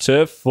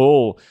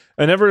 Beautiful.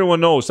 And everyone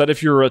knows that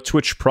if you're a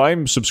Twitch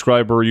Prime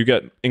subscriber, you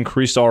get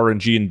increased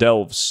RNG in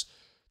Delves.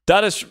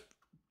 That is...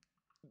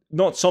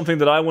 not something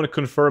that I want to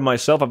confirm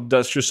myself.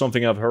 That's just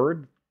something I've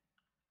heard.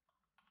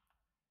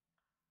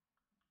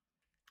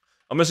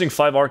 I'm missing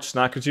 5 arts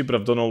snackity, but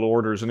I've done all the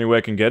orders any way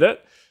I can get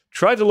it.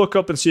 Try to look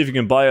up and see if you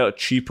can buy a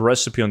cheap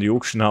recipe on the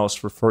auction house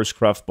for first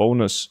craft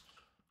bonus.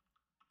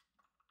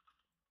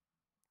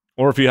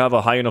 Or if you have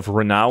a high enough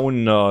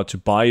renown to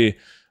buy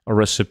a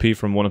recipe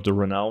from one of the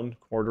renowned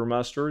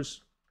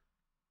quartermasters.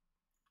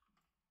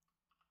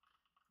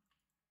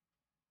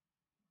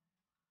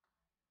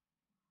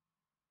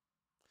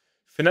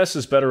 Finesse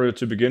is better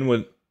to begin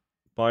with,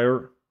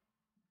 buyer.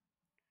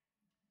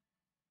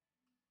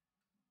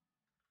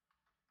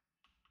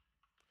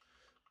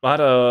 I had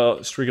a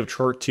streak of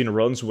 13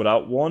 runs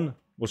without one.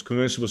 Was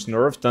convinced it was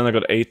nerfed. Then I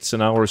got 8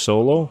 an hour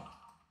solo.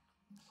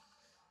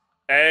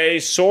 Hey,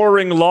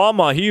 Soaring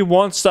Llama. He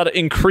wants that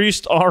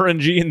increased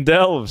RNG in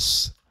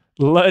Delves.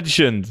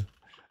 Legend.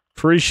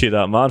 Appreciate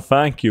that, man.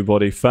 Thank you,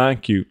 buddy.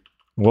 Thank you.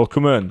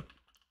 Welcome in.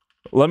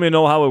 Let me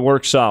know how it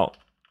works out.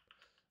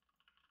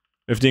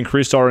 If the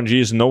increased RNG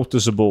is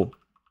noticeable.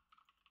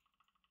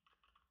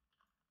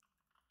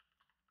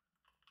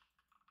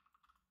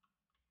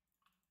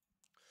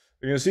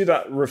 You can see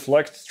that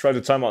Reflect tried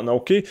to time out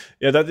Noki.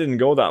 Yeah, that didn't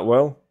go that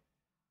well.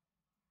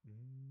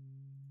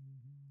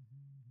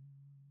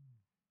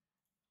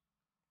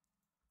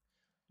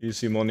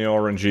 Easy money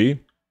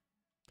RNG.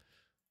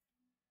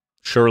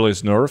 Surely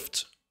it's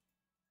nerfed.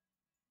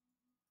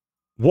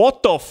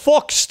 What the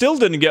fuck? Still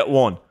didn't get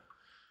one.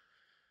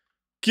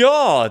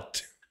 God.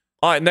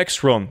 Alright,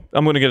 next run.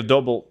 I'm gonna get a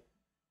double.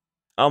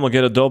 I'm gonna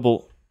get a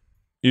double.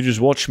 You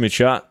just watch me,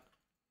 chat.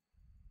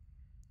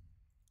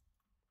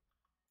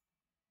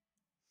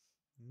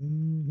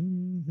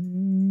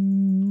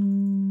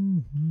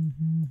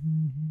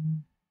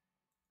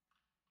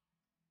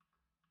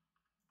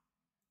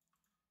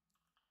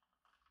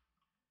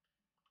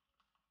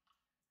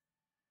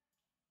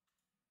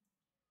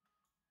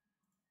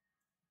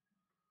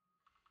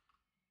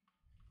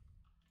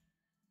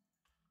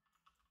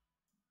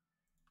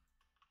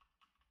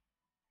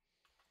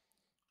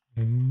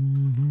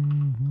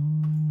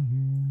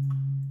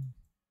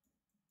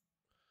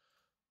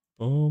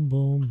 Boom,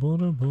 boom,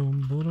 boom,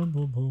 boom, boom,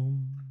 boom,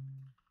 boom.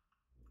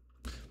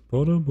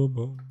 Boom, boom,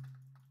 boom.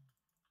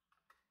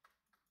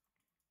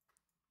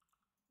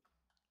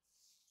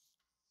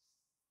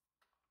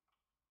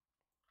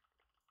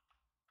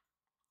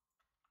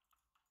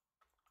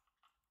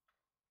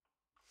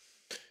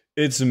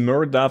 It's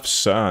Murdaf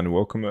San.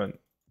 Welcome in.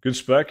 Good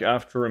spec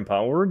after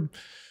empowered.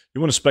 You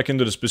want to spec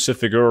into the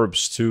specific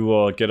herbs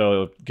to get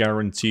a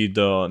guaranteed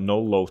no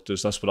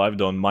lotus. That's what I've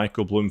done.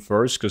 Myco Bloom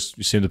first, because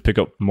you seem to pick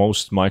up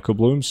most Myco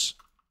Blooms.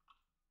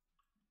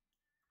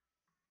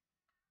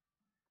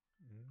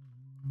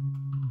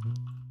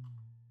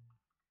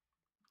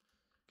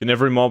 Can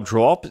every mob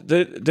drop?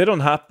 They don't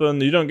happen.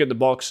 You don't get the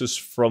boxes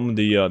from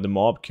the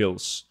mob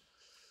kills.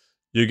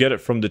 You get it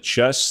from the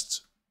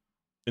chest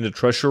in the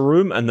treasure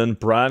room, and then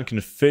Bran can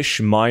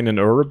fish, mine, and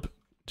herb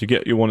to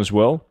get you one as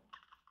well.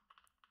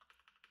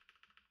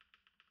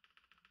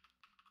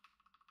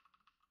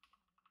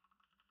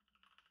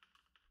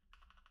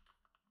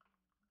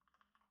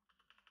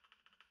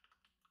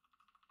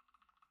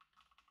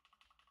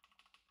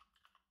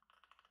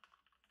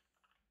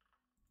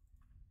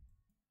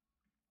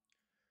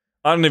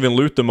 I don't even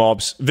loot the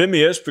mobs.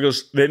 Vimy is,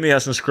 because Vimy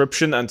has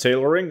inscription and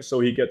tailoring, so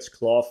he gets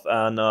cloth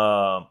and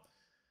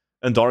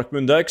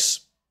Darkmoon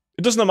decks.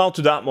 It doesn't amount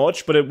to that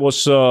much, but it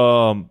was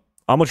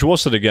how much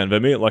was it again,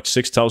 Vimy? Like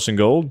 6,000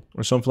 gold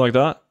or something like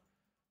that?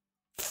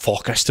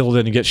 Fuck, I still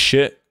didn't get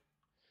shit.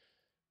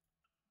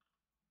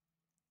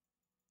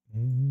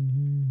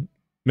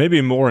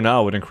 Maybe more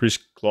now with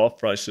increased cloth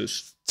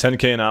prices.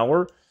 10k an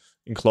hour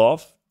in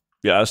cloth?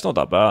 Yeah, it's not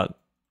that bad.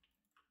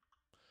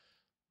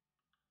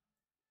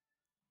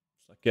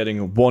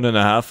 Getting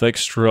 1.5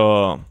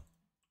 extra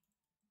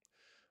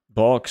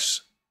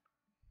box.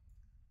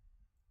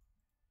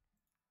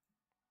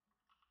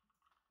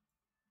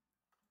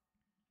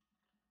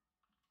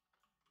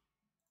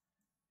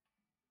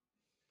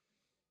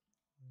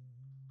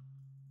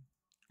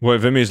 Wait,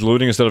 Vimy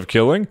looting instead of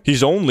killing?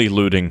 He's only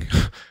looting.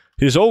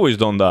 He's always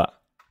done that.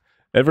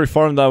 Every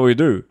farm that we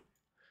do.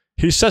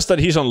 He says that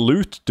he's on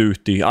loot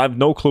duty. I have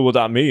no clue what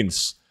that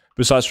means.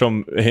 Besides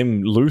from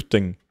him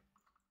looting.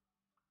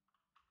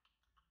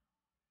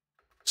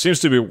 Seems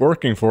to be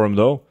working for him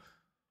though.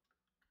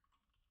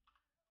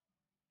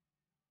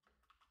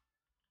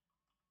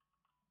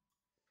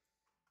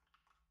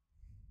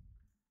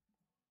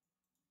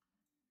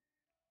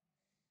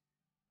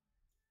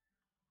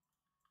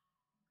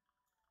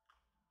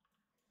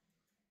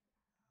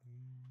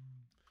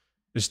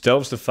 Is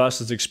Delves the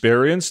fastest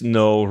experience?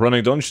 No,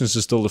 running dungeons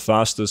is still the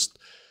fastest.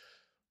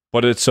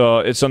 But it's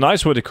a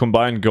nice way to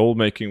combine gold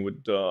making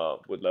with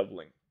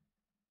leveling.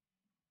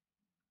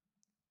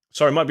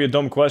 Sorry, it might be a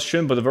dumb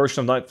question, but the version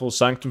of Nightfall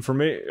Sanctum for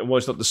me, it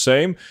was not the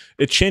same.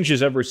 It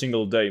changes every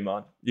single day,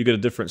 man. You get a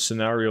different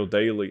scenario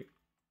daily.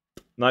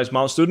 Nice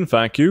Mount Student,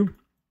 thank you.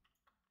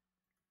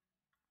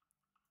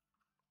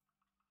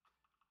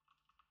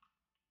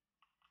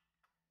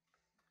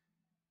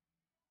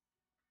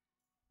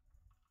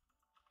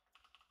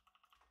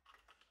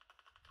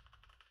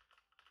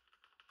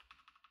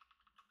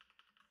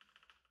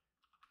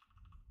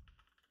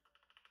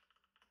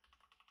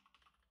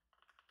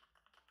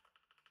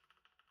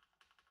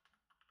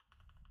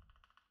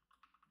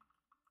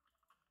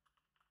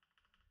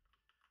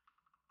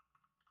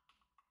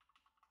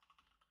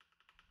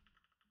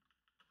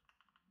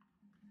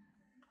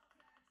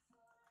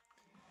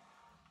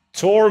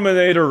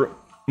 Torminator,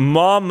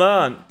 my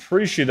man.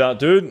 Appreciate that,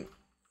 dude.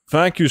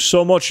 Thank you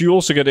so much. You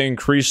also get an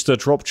increased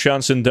drop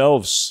chance in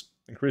Delves.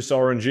 Increased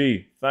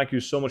RNG. Thank you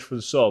so much for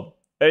the sub.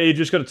 Hey, you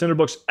just got a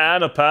tinderbox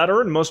and a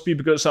pattern. Must be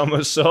because I'm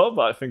a sub.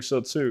 I think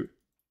so too.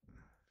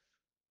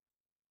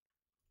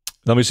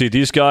 Let me see.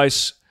 These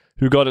guys,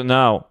 who got it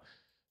now?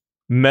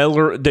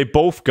 Meller, they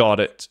both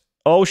got it.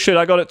 Oh shit,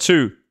 I got it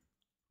too.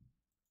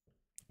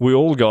 We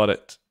all got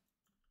it.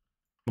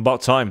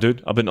 About time,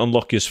 dude. I've been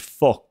unlucky as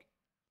fuck.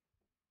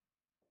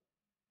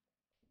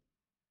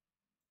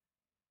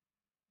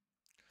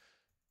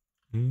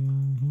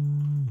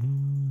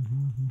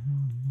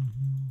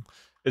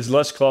 It's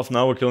less cloth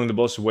now. We're killing the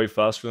boss way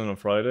faster than on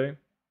Friday.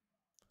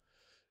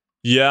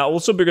 Yeah,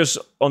 also because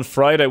on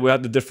Friday we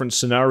had the different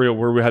scenario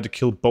where we had to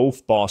kill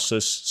both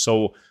bosses,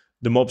 so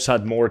the mobs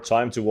had more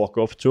time to walk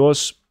up to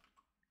us.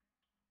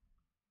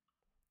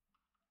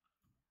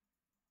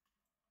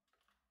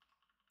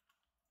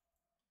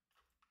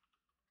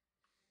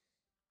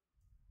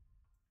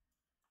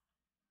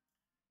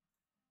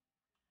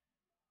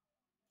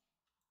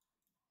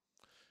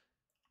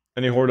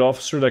 Any Horde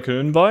officer that could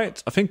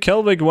invite? I think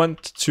Kelvig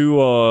went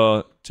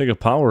to take a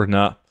power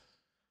nap.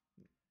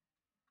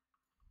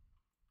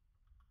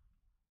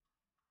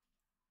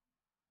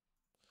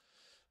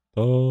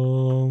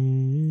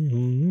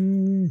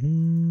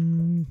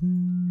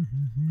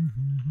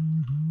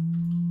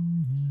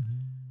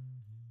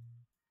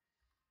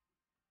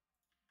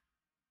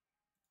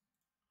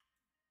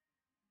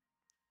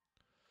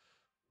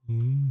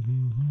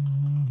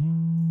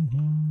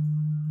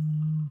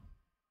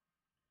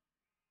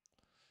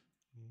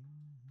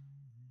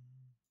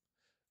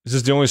 Is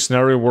this the only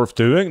scenario worth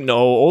doing? No,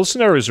 all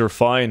scenarios are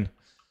fine.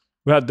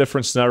 We had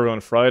different scenario on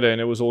Friday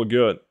and it was all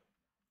good.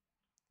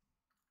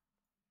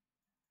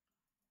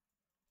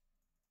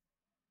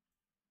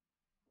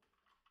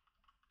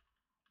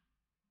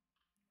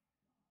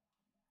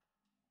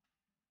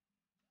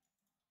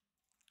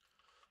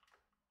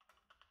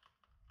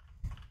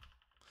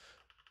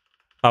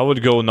 I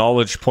would go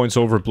knowledge points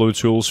over blue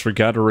tools for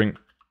gathering,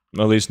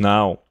 at least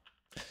now.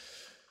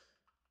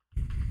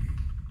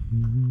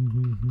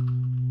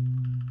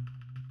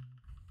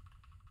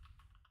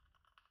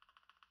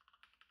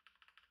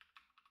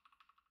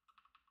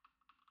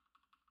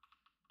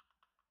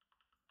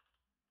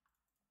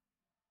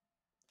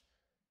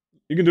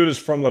 You can do this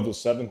from level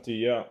 70,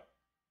 yeah.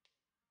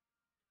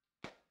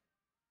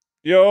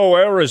 Yo,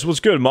 Eris, what's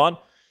good, man?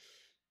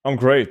 I'm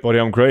great, buddy,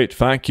 I'm great.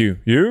 Thank you.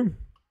 You?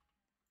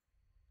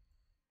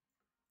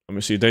 Let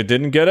me see, they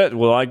didn't get it?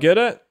 Will I get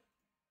it?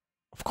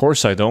 Of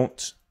course I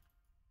don't.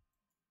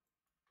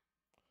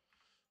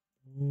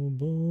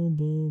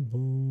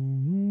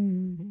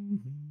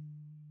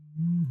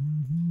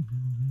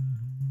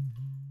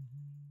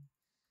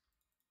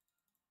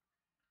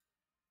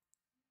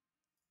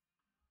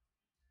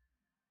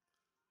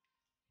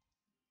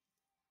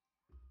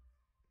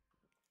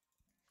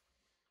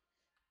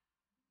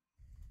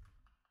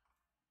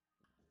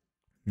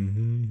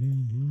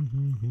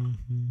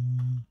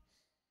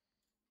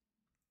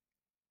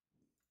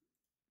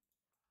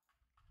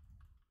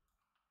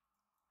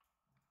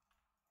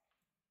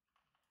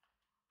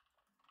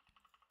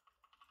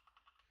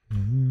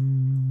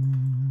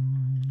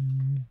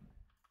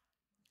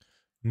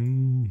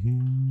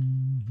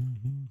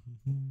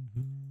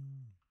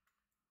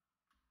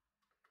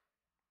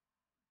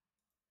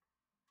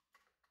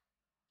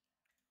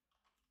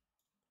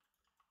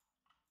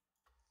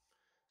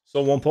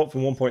 So 1 point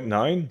from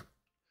 1.9?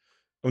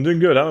 I'm doing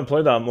good. I haven't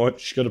played that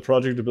much. Got a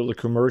project to build a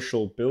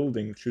commercial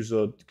building, which is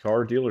a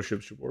car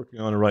dealership. We're working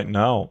on it right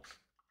now.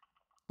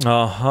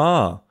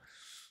 Uh-huh.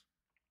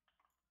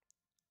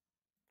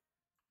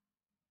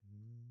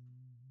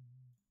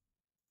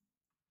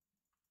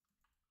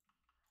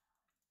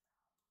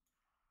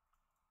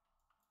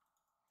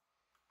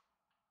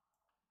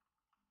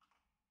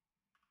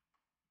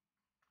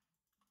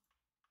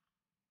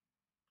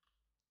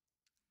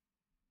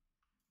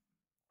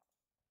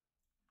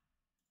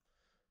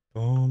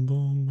 Boom,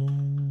 boom,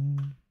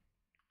 boom.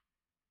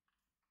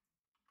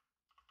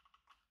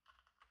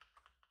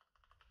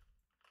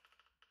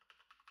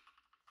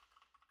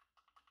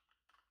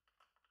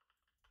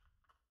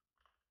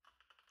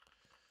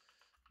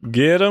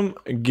 Get him,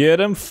 get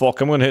him.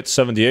 Fuck, I'm gonna hit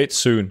 78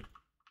 soon.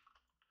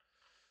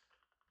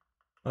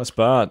 That's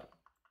bad.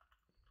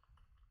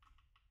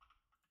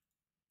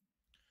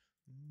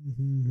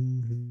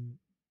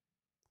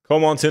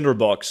 Come on,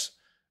 Tinderbox.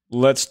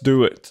 Let's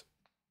do it.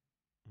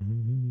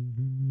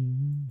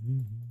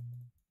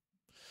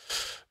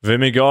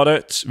 Vimy got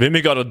it.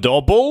 Vimy got a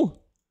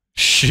double?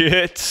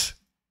 Shit.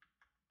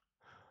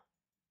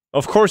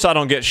 Of course I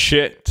don't get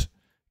shit.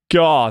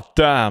 God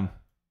damn.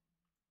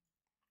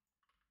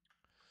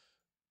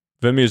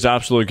 Vimy is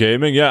absolute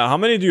gaming. Yeah, how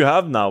many do you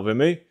have now,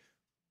 Vimy?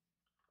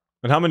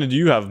 And how many do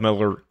you have,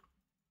 Miller?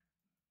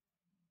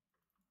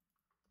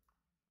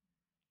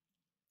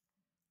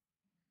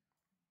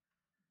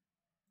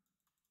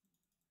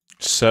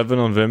 Seven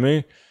on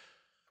Vimy.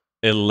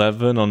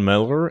 11 on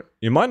Miller.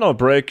 You might not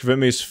break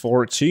Vimy's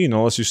 14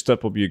 unless you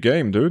step up your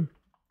game, dude.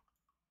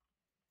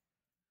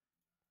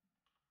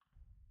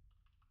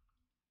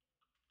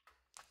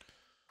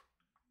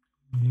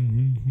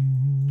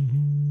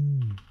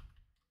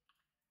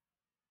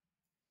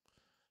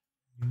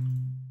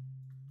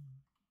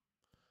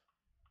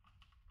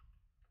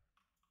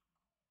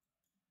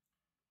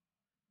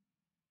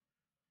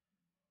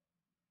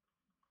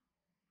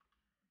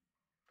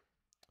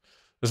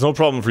 There's no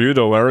problem for you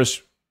though,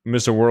 Eris.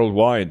 Mr.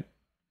 Worldwide.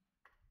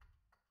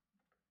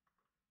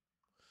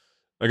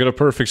 I got a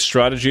perfect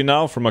strategy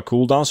now for my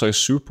cooldown, so I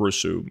super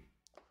assume.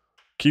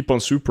 Keep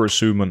on super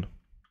assuming.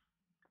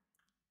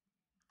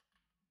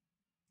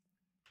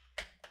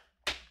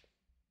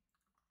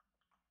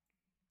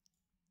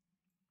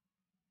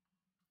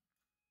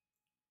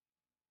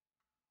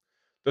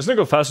 Doesn't it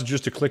go faster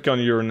just to click on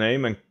your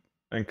name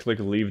and click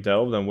leave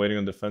delve than waiting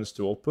on defense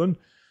to open?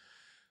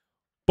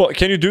 But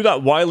can you do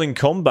that while in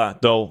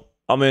combat though?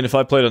 I mean, if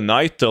I played a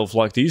night delve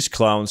like these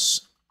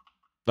clowns,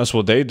 that's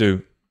what they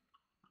do.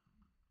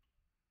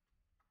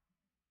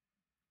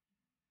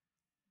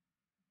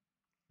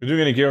 You're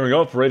doing any gearing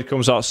up? Raid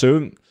comes out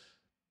soon.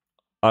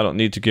 I don't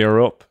need to gear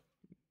up.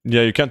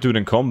 Yeah, you can't do it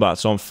in combat,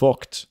 so I'm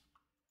fucked.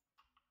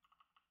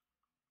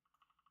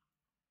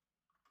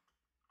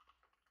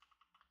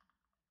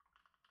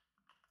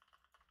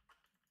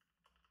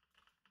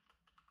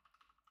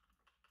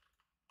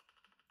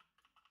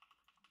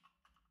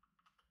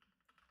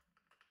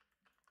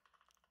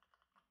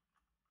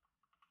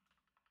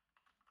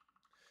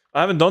 I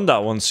haven't done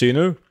that one,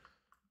 Sinu.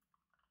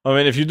 I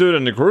mean, if you do it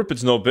in the group,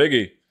 it's no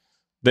biggie.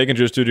 They can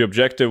just do the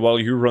objective while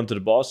you run to the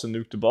boss and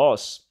nuke the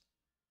boss.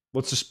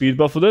 What's the speed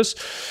buff for this?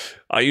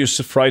 I use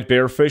the fried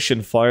bearfish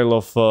and file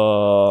of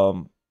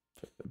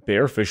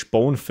bearfish,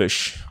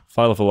 bonefish,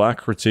 file of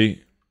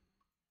alacrity.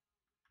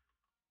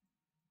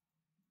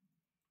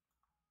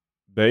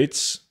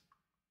 Baits.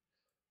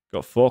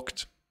 Got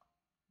fucked.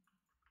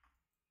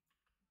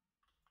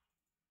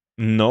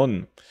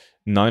 None.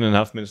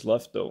 9.5 minutes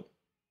left though.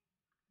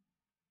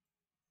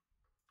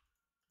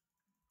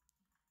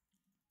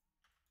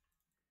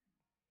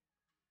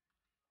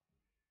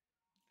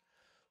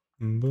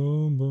 Boom,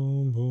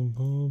 boom, boom,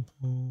 boom,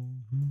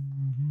 boom.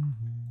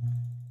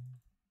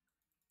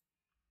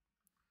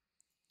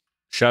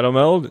 Shadow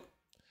meld.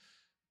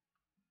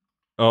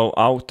 Oh,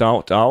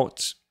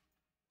 out.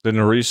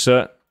 Didn't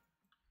reset.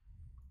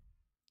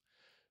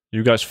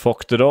 You guys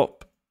fucked it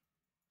up.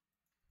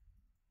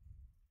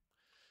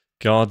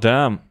 God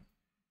damn.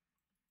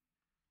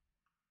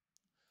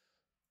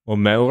 Well,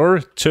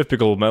 Melor?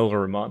 Typical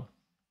Melor, man.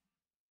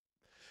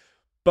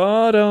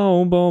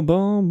 Ba-dum, boom,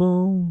 boom,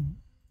 boom.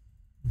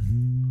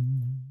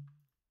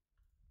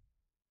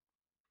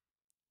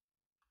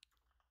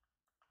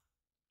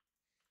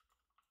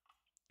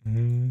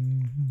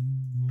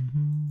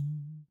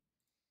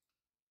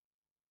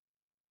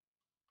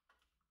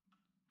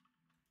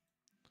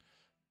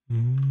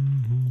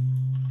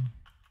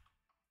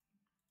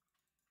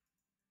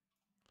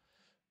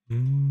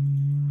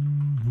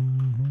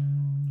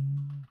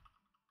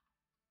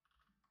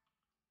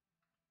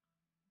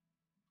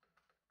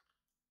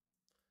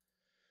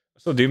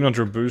 So Demon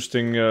Hunter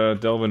boosting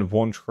Delvin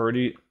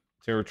 130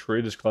 tier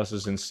 3. This class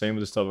is insane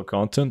with this type of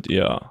content.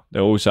 Yeah, they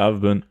always have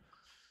been.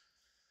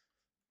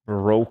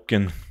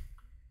 Broken.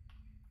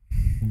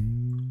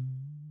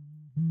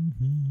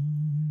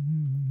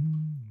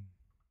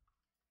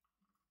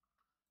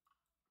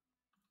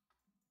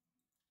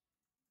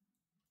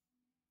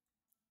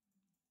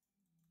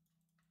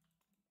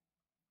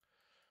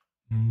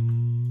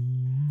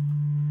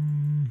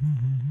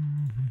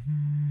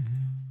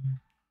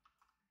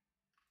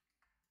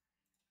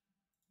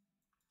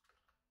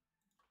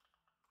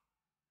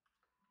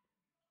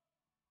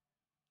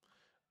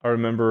 I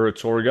remember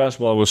Torghast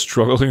while I was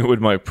struggling with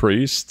my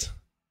priest.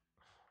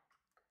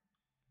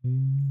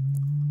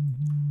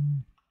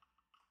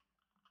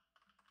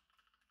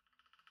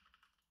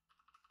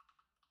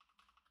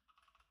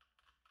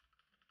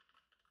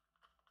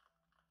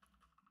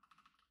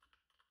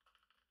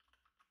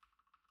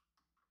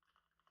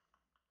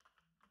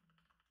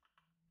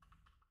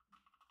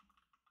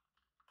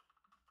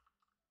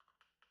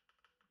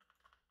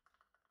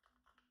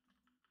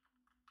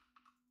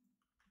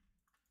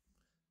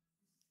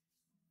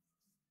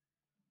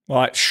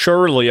 Alright,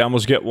 surely I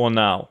must get one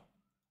now.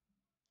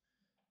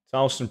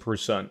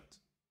 1000%.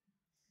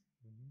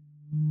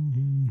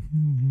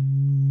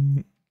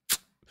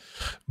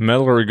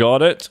 Melor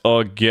got it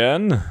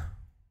again.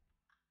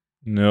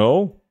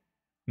 No.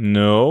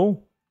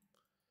 No.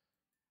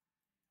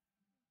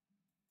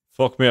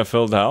 Fuck me, I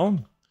fell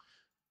down.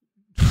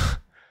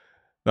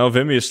 Now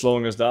Vimy is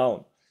slowing us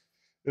down.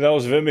 That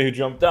was Vimy who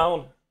jumped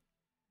down.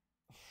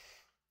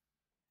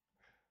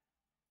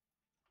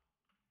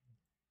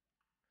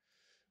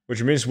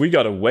 Which means we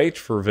gotta wait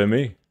for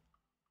Vimy.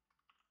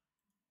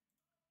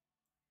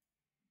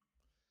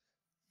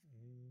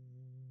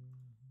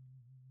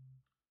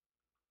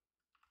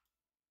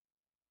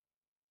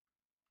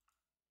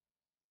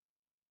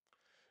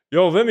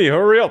 Yo, Vimy,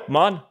 hurry up,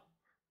 man.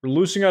 We're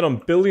losing out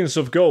on billions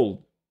of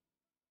gold.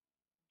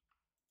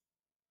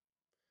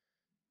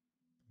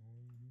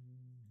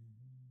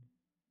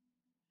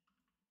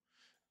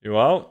 You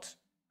out?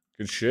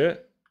 Good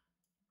shit.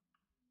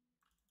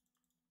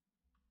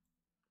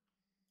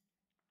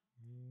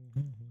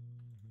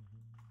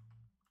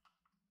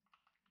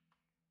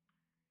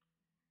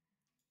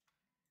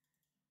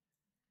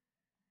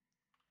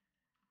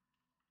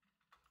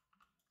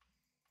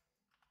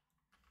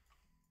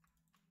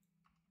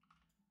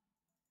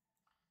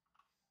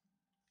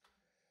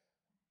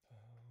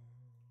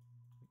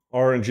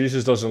 Orange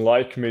Jesus doesn't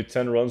like me.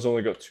 10 runs,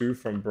 only got 2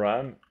 from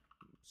Bran.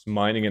 It's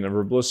mining and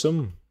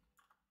Everblossom.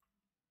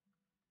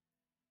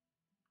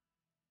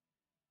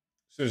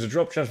 So there's a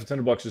drop chance for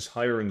 $10 is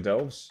higher in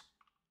delves.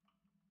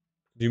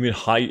 Do you mean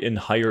high in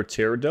higher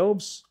tier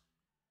delves?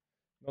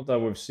 Not that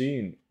we've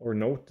seen or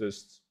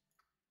noticed.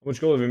 How much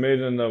gold have we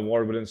made in the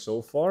War Within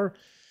so far?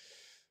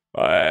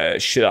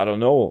 Shit, I don't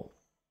know.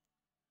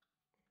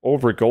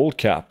 Over gold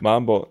cap,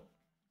 man, but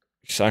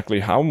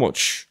exactly how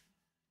much?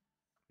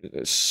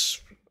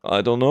 It's,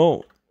 I don't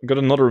know. Got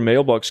another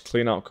mailbox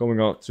clean out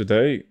coming out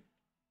today.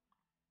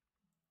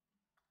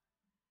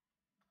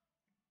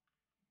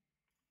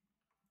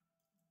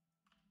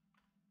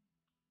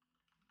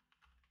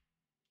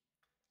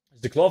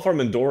 Is the claw farm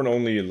in Dorne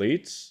only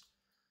elites?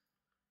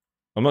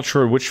 I'm not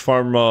sure which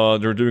farm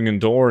they're doing in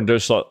Dorne.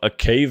 There's a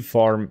cave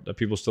farm that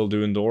people still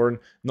do in Dorne.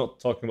 Not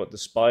talking about the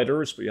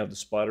spiders, but you have the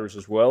spiders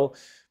as well.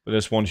 But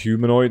there's one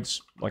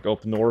humanoids, like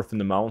up north in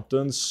the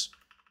mountains.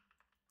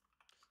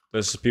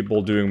 There's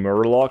people doing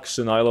murlocs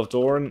in Isle of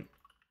Dorne.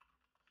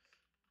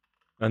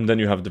 And then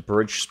you have the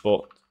bridge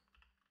spot.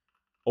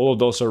 All of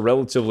those are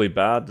relatively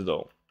bad,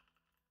 though.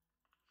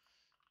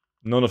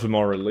 None of them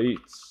are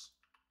elites.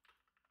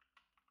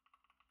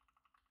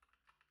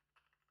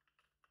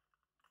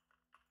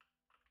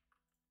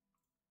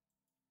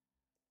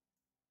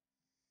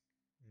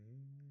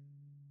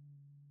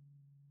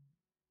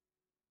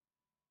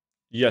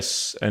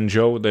 Yes, and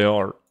Joe, they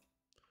are.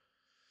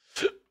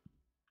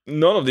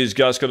 None of these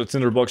guys got a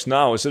tinderbox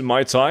now. Is it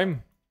my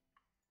time?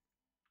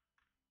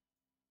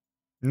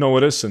 No,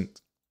 it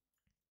isn't.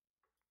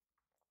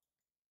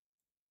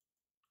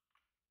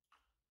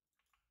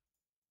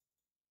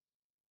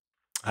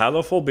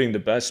 Haloful being the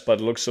best by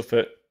the looks of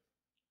it.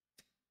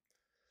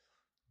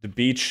 The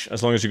beach,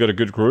 as long as you got a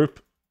good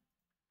group.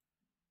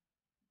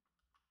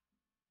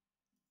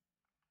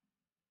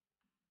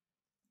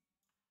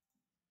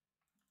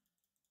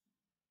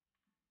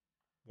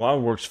 Wow,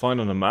 works fine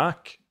on a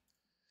Mac.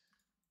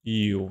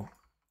 Ew.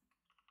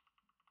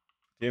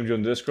 DMG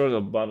on Discord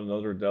about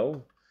another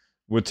delve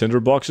with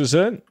tinderboxes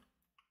in.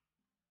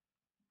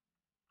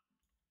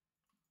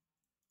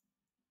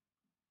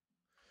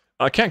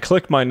 I can't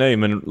click my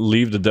name and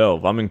leave the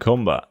delve. I'm in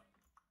combat.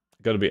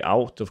 I gotta be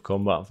out of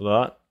combat for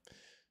that.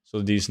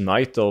 So these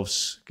night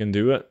elves can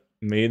do it.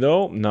 Me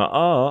though?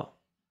 Nah.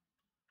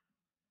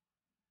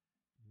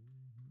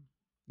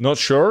 Not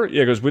sure?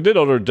 Yeah, because we did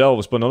other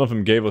delves, but none of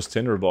them gave us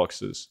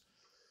tinderboxes.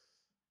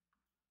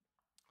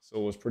 So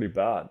it was pretty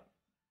bad.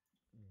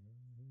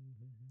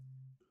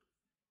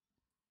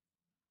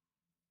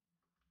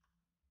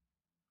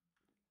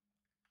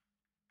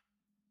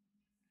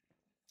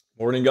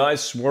 Morning,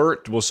 guys.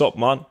 Swirt, what's up,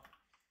 man?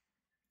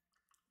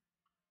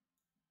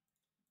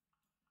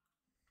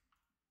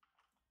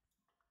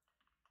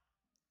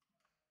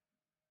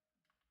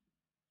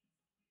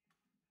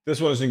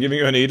 This one isn't giving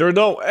you an either,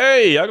 though.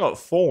 Hey, I got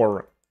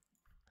 4.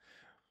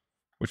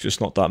 Which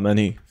is not that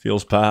many.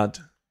 Feels bad.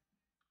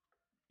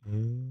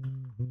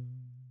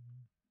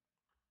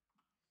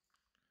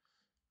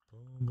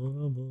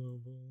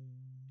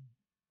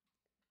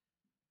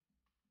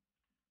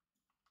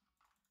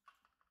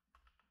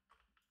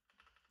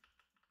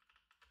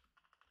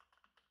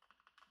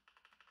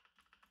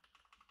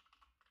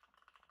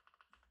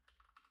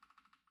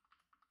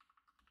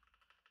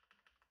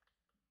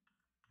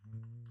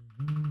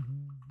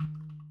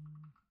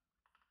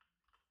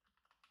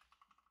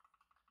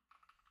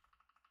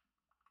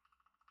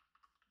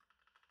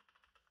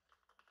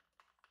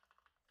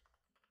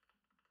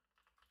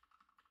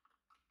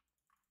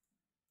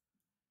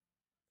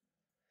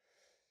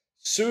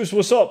 Zeus,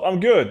 what's up? I'm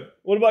good.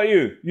 What about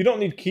you? You don't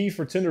need key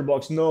for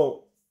Tinderbox,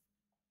 no.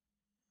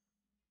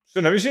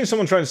 So, have you seen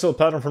someone trying to sell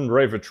Pattern from the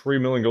Grave for 3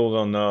 million gold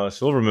on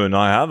Silvermoon?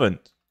 I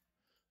haven't.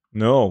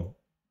 No.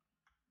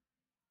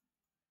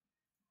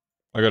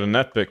 I got an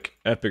epic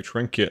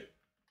trinket.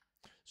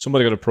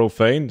 Somebody got a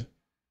profaned.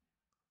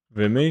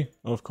 Vimy,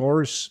 of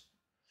course.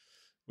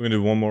 We're gonna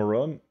do one more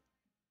run.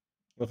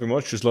 Nothing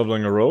much, just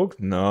leveling a rogue.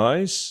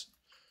 Nice.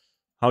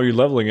 How are you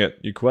leveling it?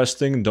 You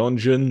questing,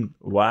 dungeon,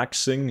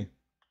 waxing?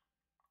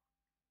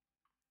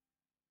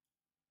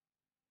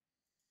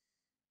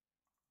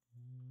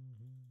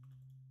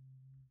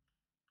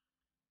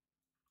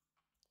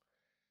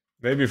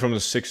 Maybe from the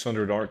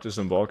 600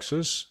 artisan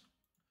boxes.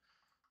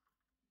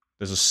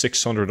 There's a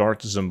 600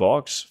 artisan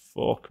box.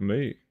 Fuck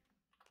me.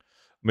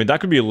 I mean,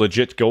 that could be a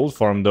legit gold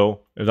farm,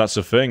 though, if that's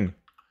a thing.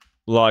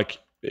 Like,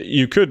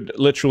 you could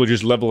literally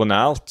just level an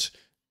alt,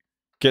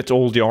 get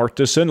all the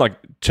artisan, like,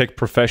 take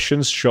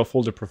professions,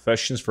 shuffle the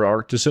professions for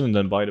artisan, and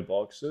then buy the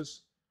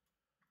boxes.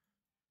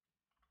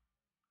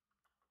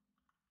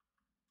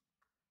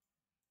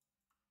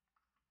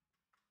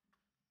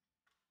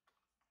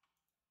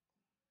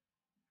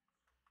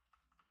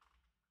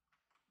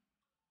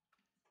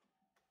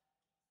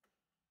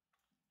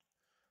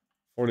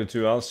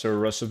 $42 Alster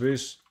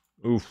recipes.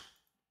 Oof.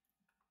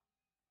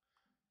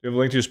 Do you have a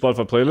link to your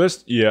Spotify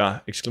playlist?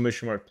 Yeah,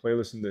 exclamation mark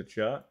playlist in the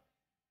chat.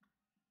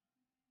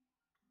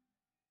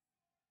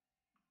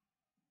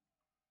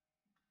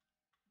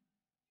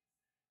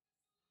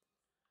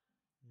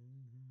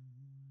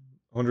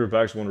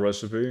 $100, one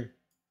recipe.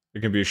 It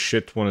can be a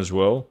shit one as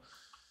well.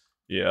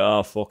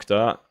 Yeah, fuck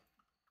that.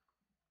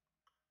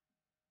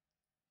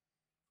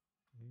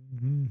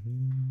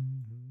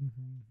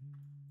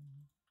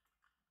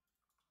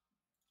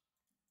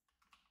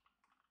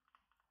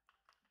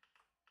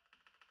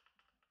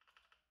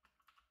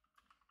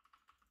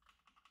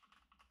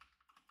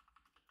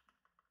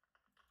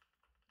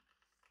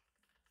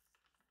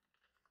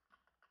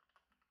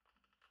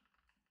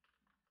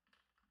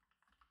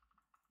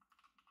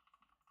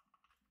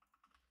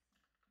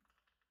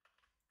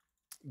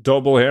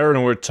 Double here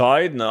and we're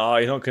tied? No,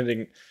 you're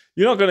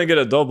not gonna get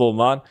a double,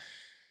 man.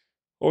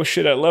 Oh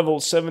shit, at level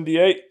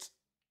 78.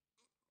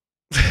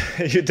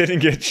 You didn't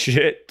get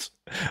shit.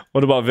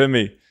 What about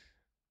Vimy?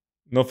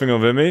 Nothing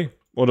on Vimy?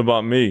 What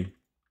about me?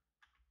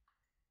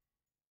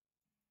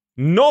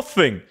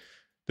 Nothing!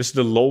 This is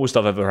the lowest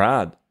I've ever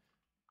had.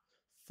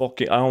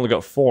 Fuck it, I only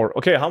got 4.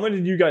 Okay, how many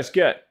did you guys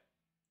get?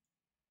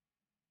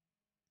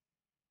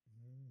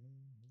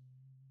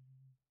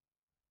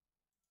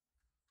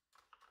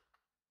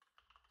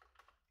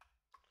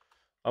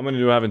 How many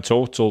do I have in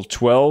total?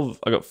 12.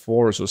 I got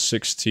 4, so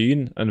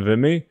 16. And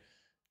Vimy,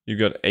 you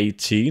got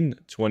 18,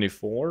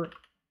 24.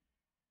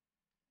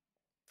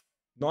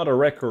 Not a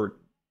record.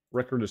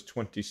 Record is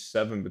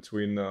 27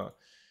 between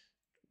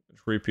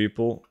 3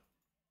 people.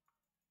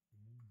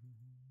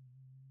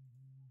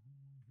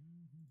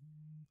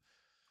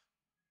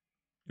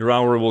 Your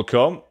hour will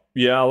come.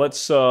 Yeah,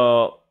 let's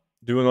do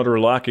another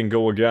lack and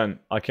go again.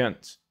 I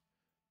can't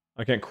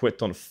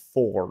quit on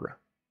 4. Are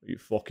you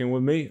fucking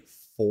with me?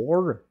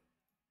 4?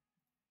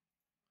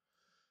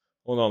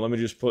 Hold on, let me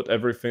just put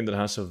everything that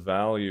has a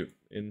value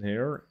in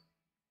here.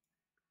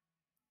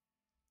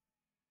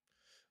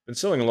 Been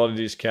selling a lot of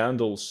these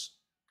candles.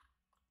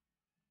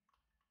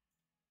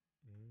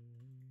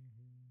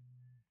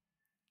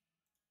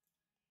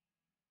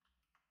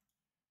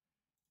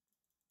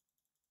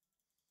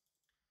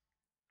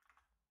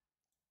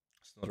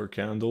 It's another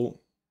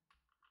candle.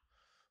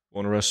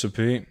 One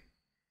recipe.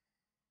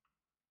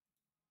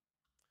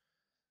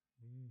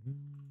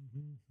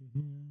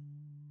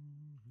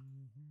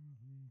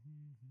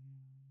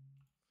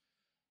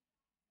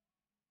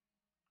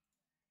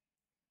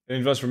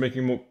 Invest for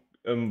making more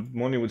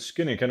money with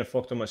skinning. Kind of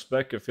fucked on my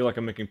spec. I feel like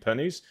I'm making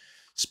pennies.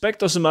 Spec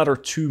doesn't matter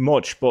too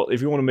much, but if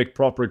you want to make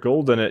proper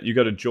gold in it, you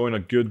got to join a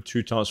good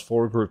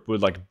 2x4 group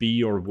with like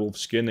bee or wolf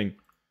skinning.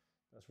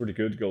 That's where the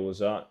good gold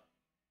is at.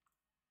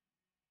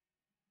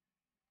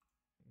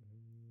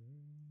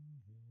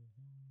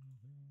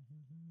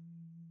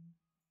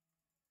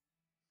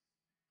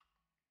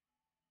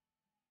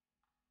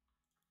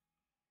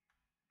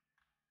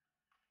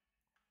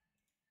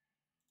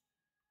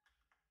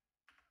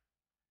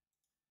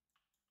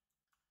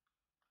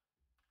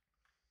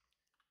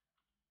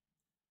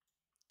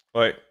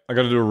 Right, I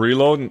gotta do a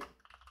reload.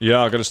 Yeah,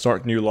 I gotta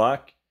start new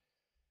lack.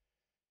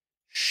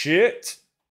 Shit.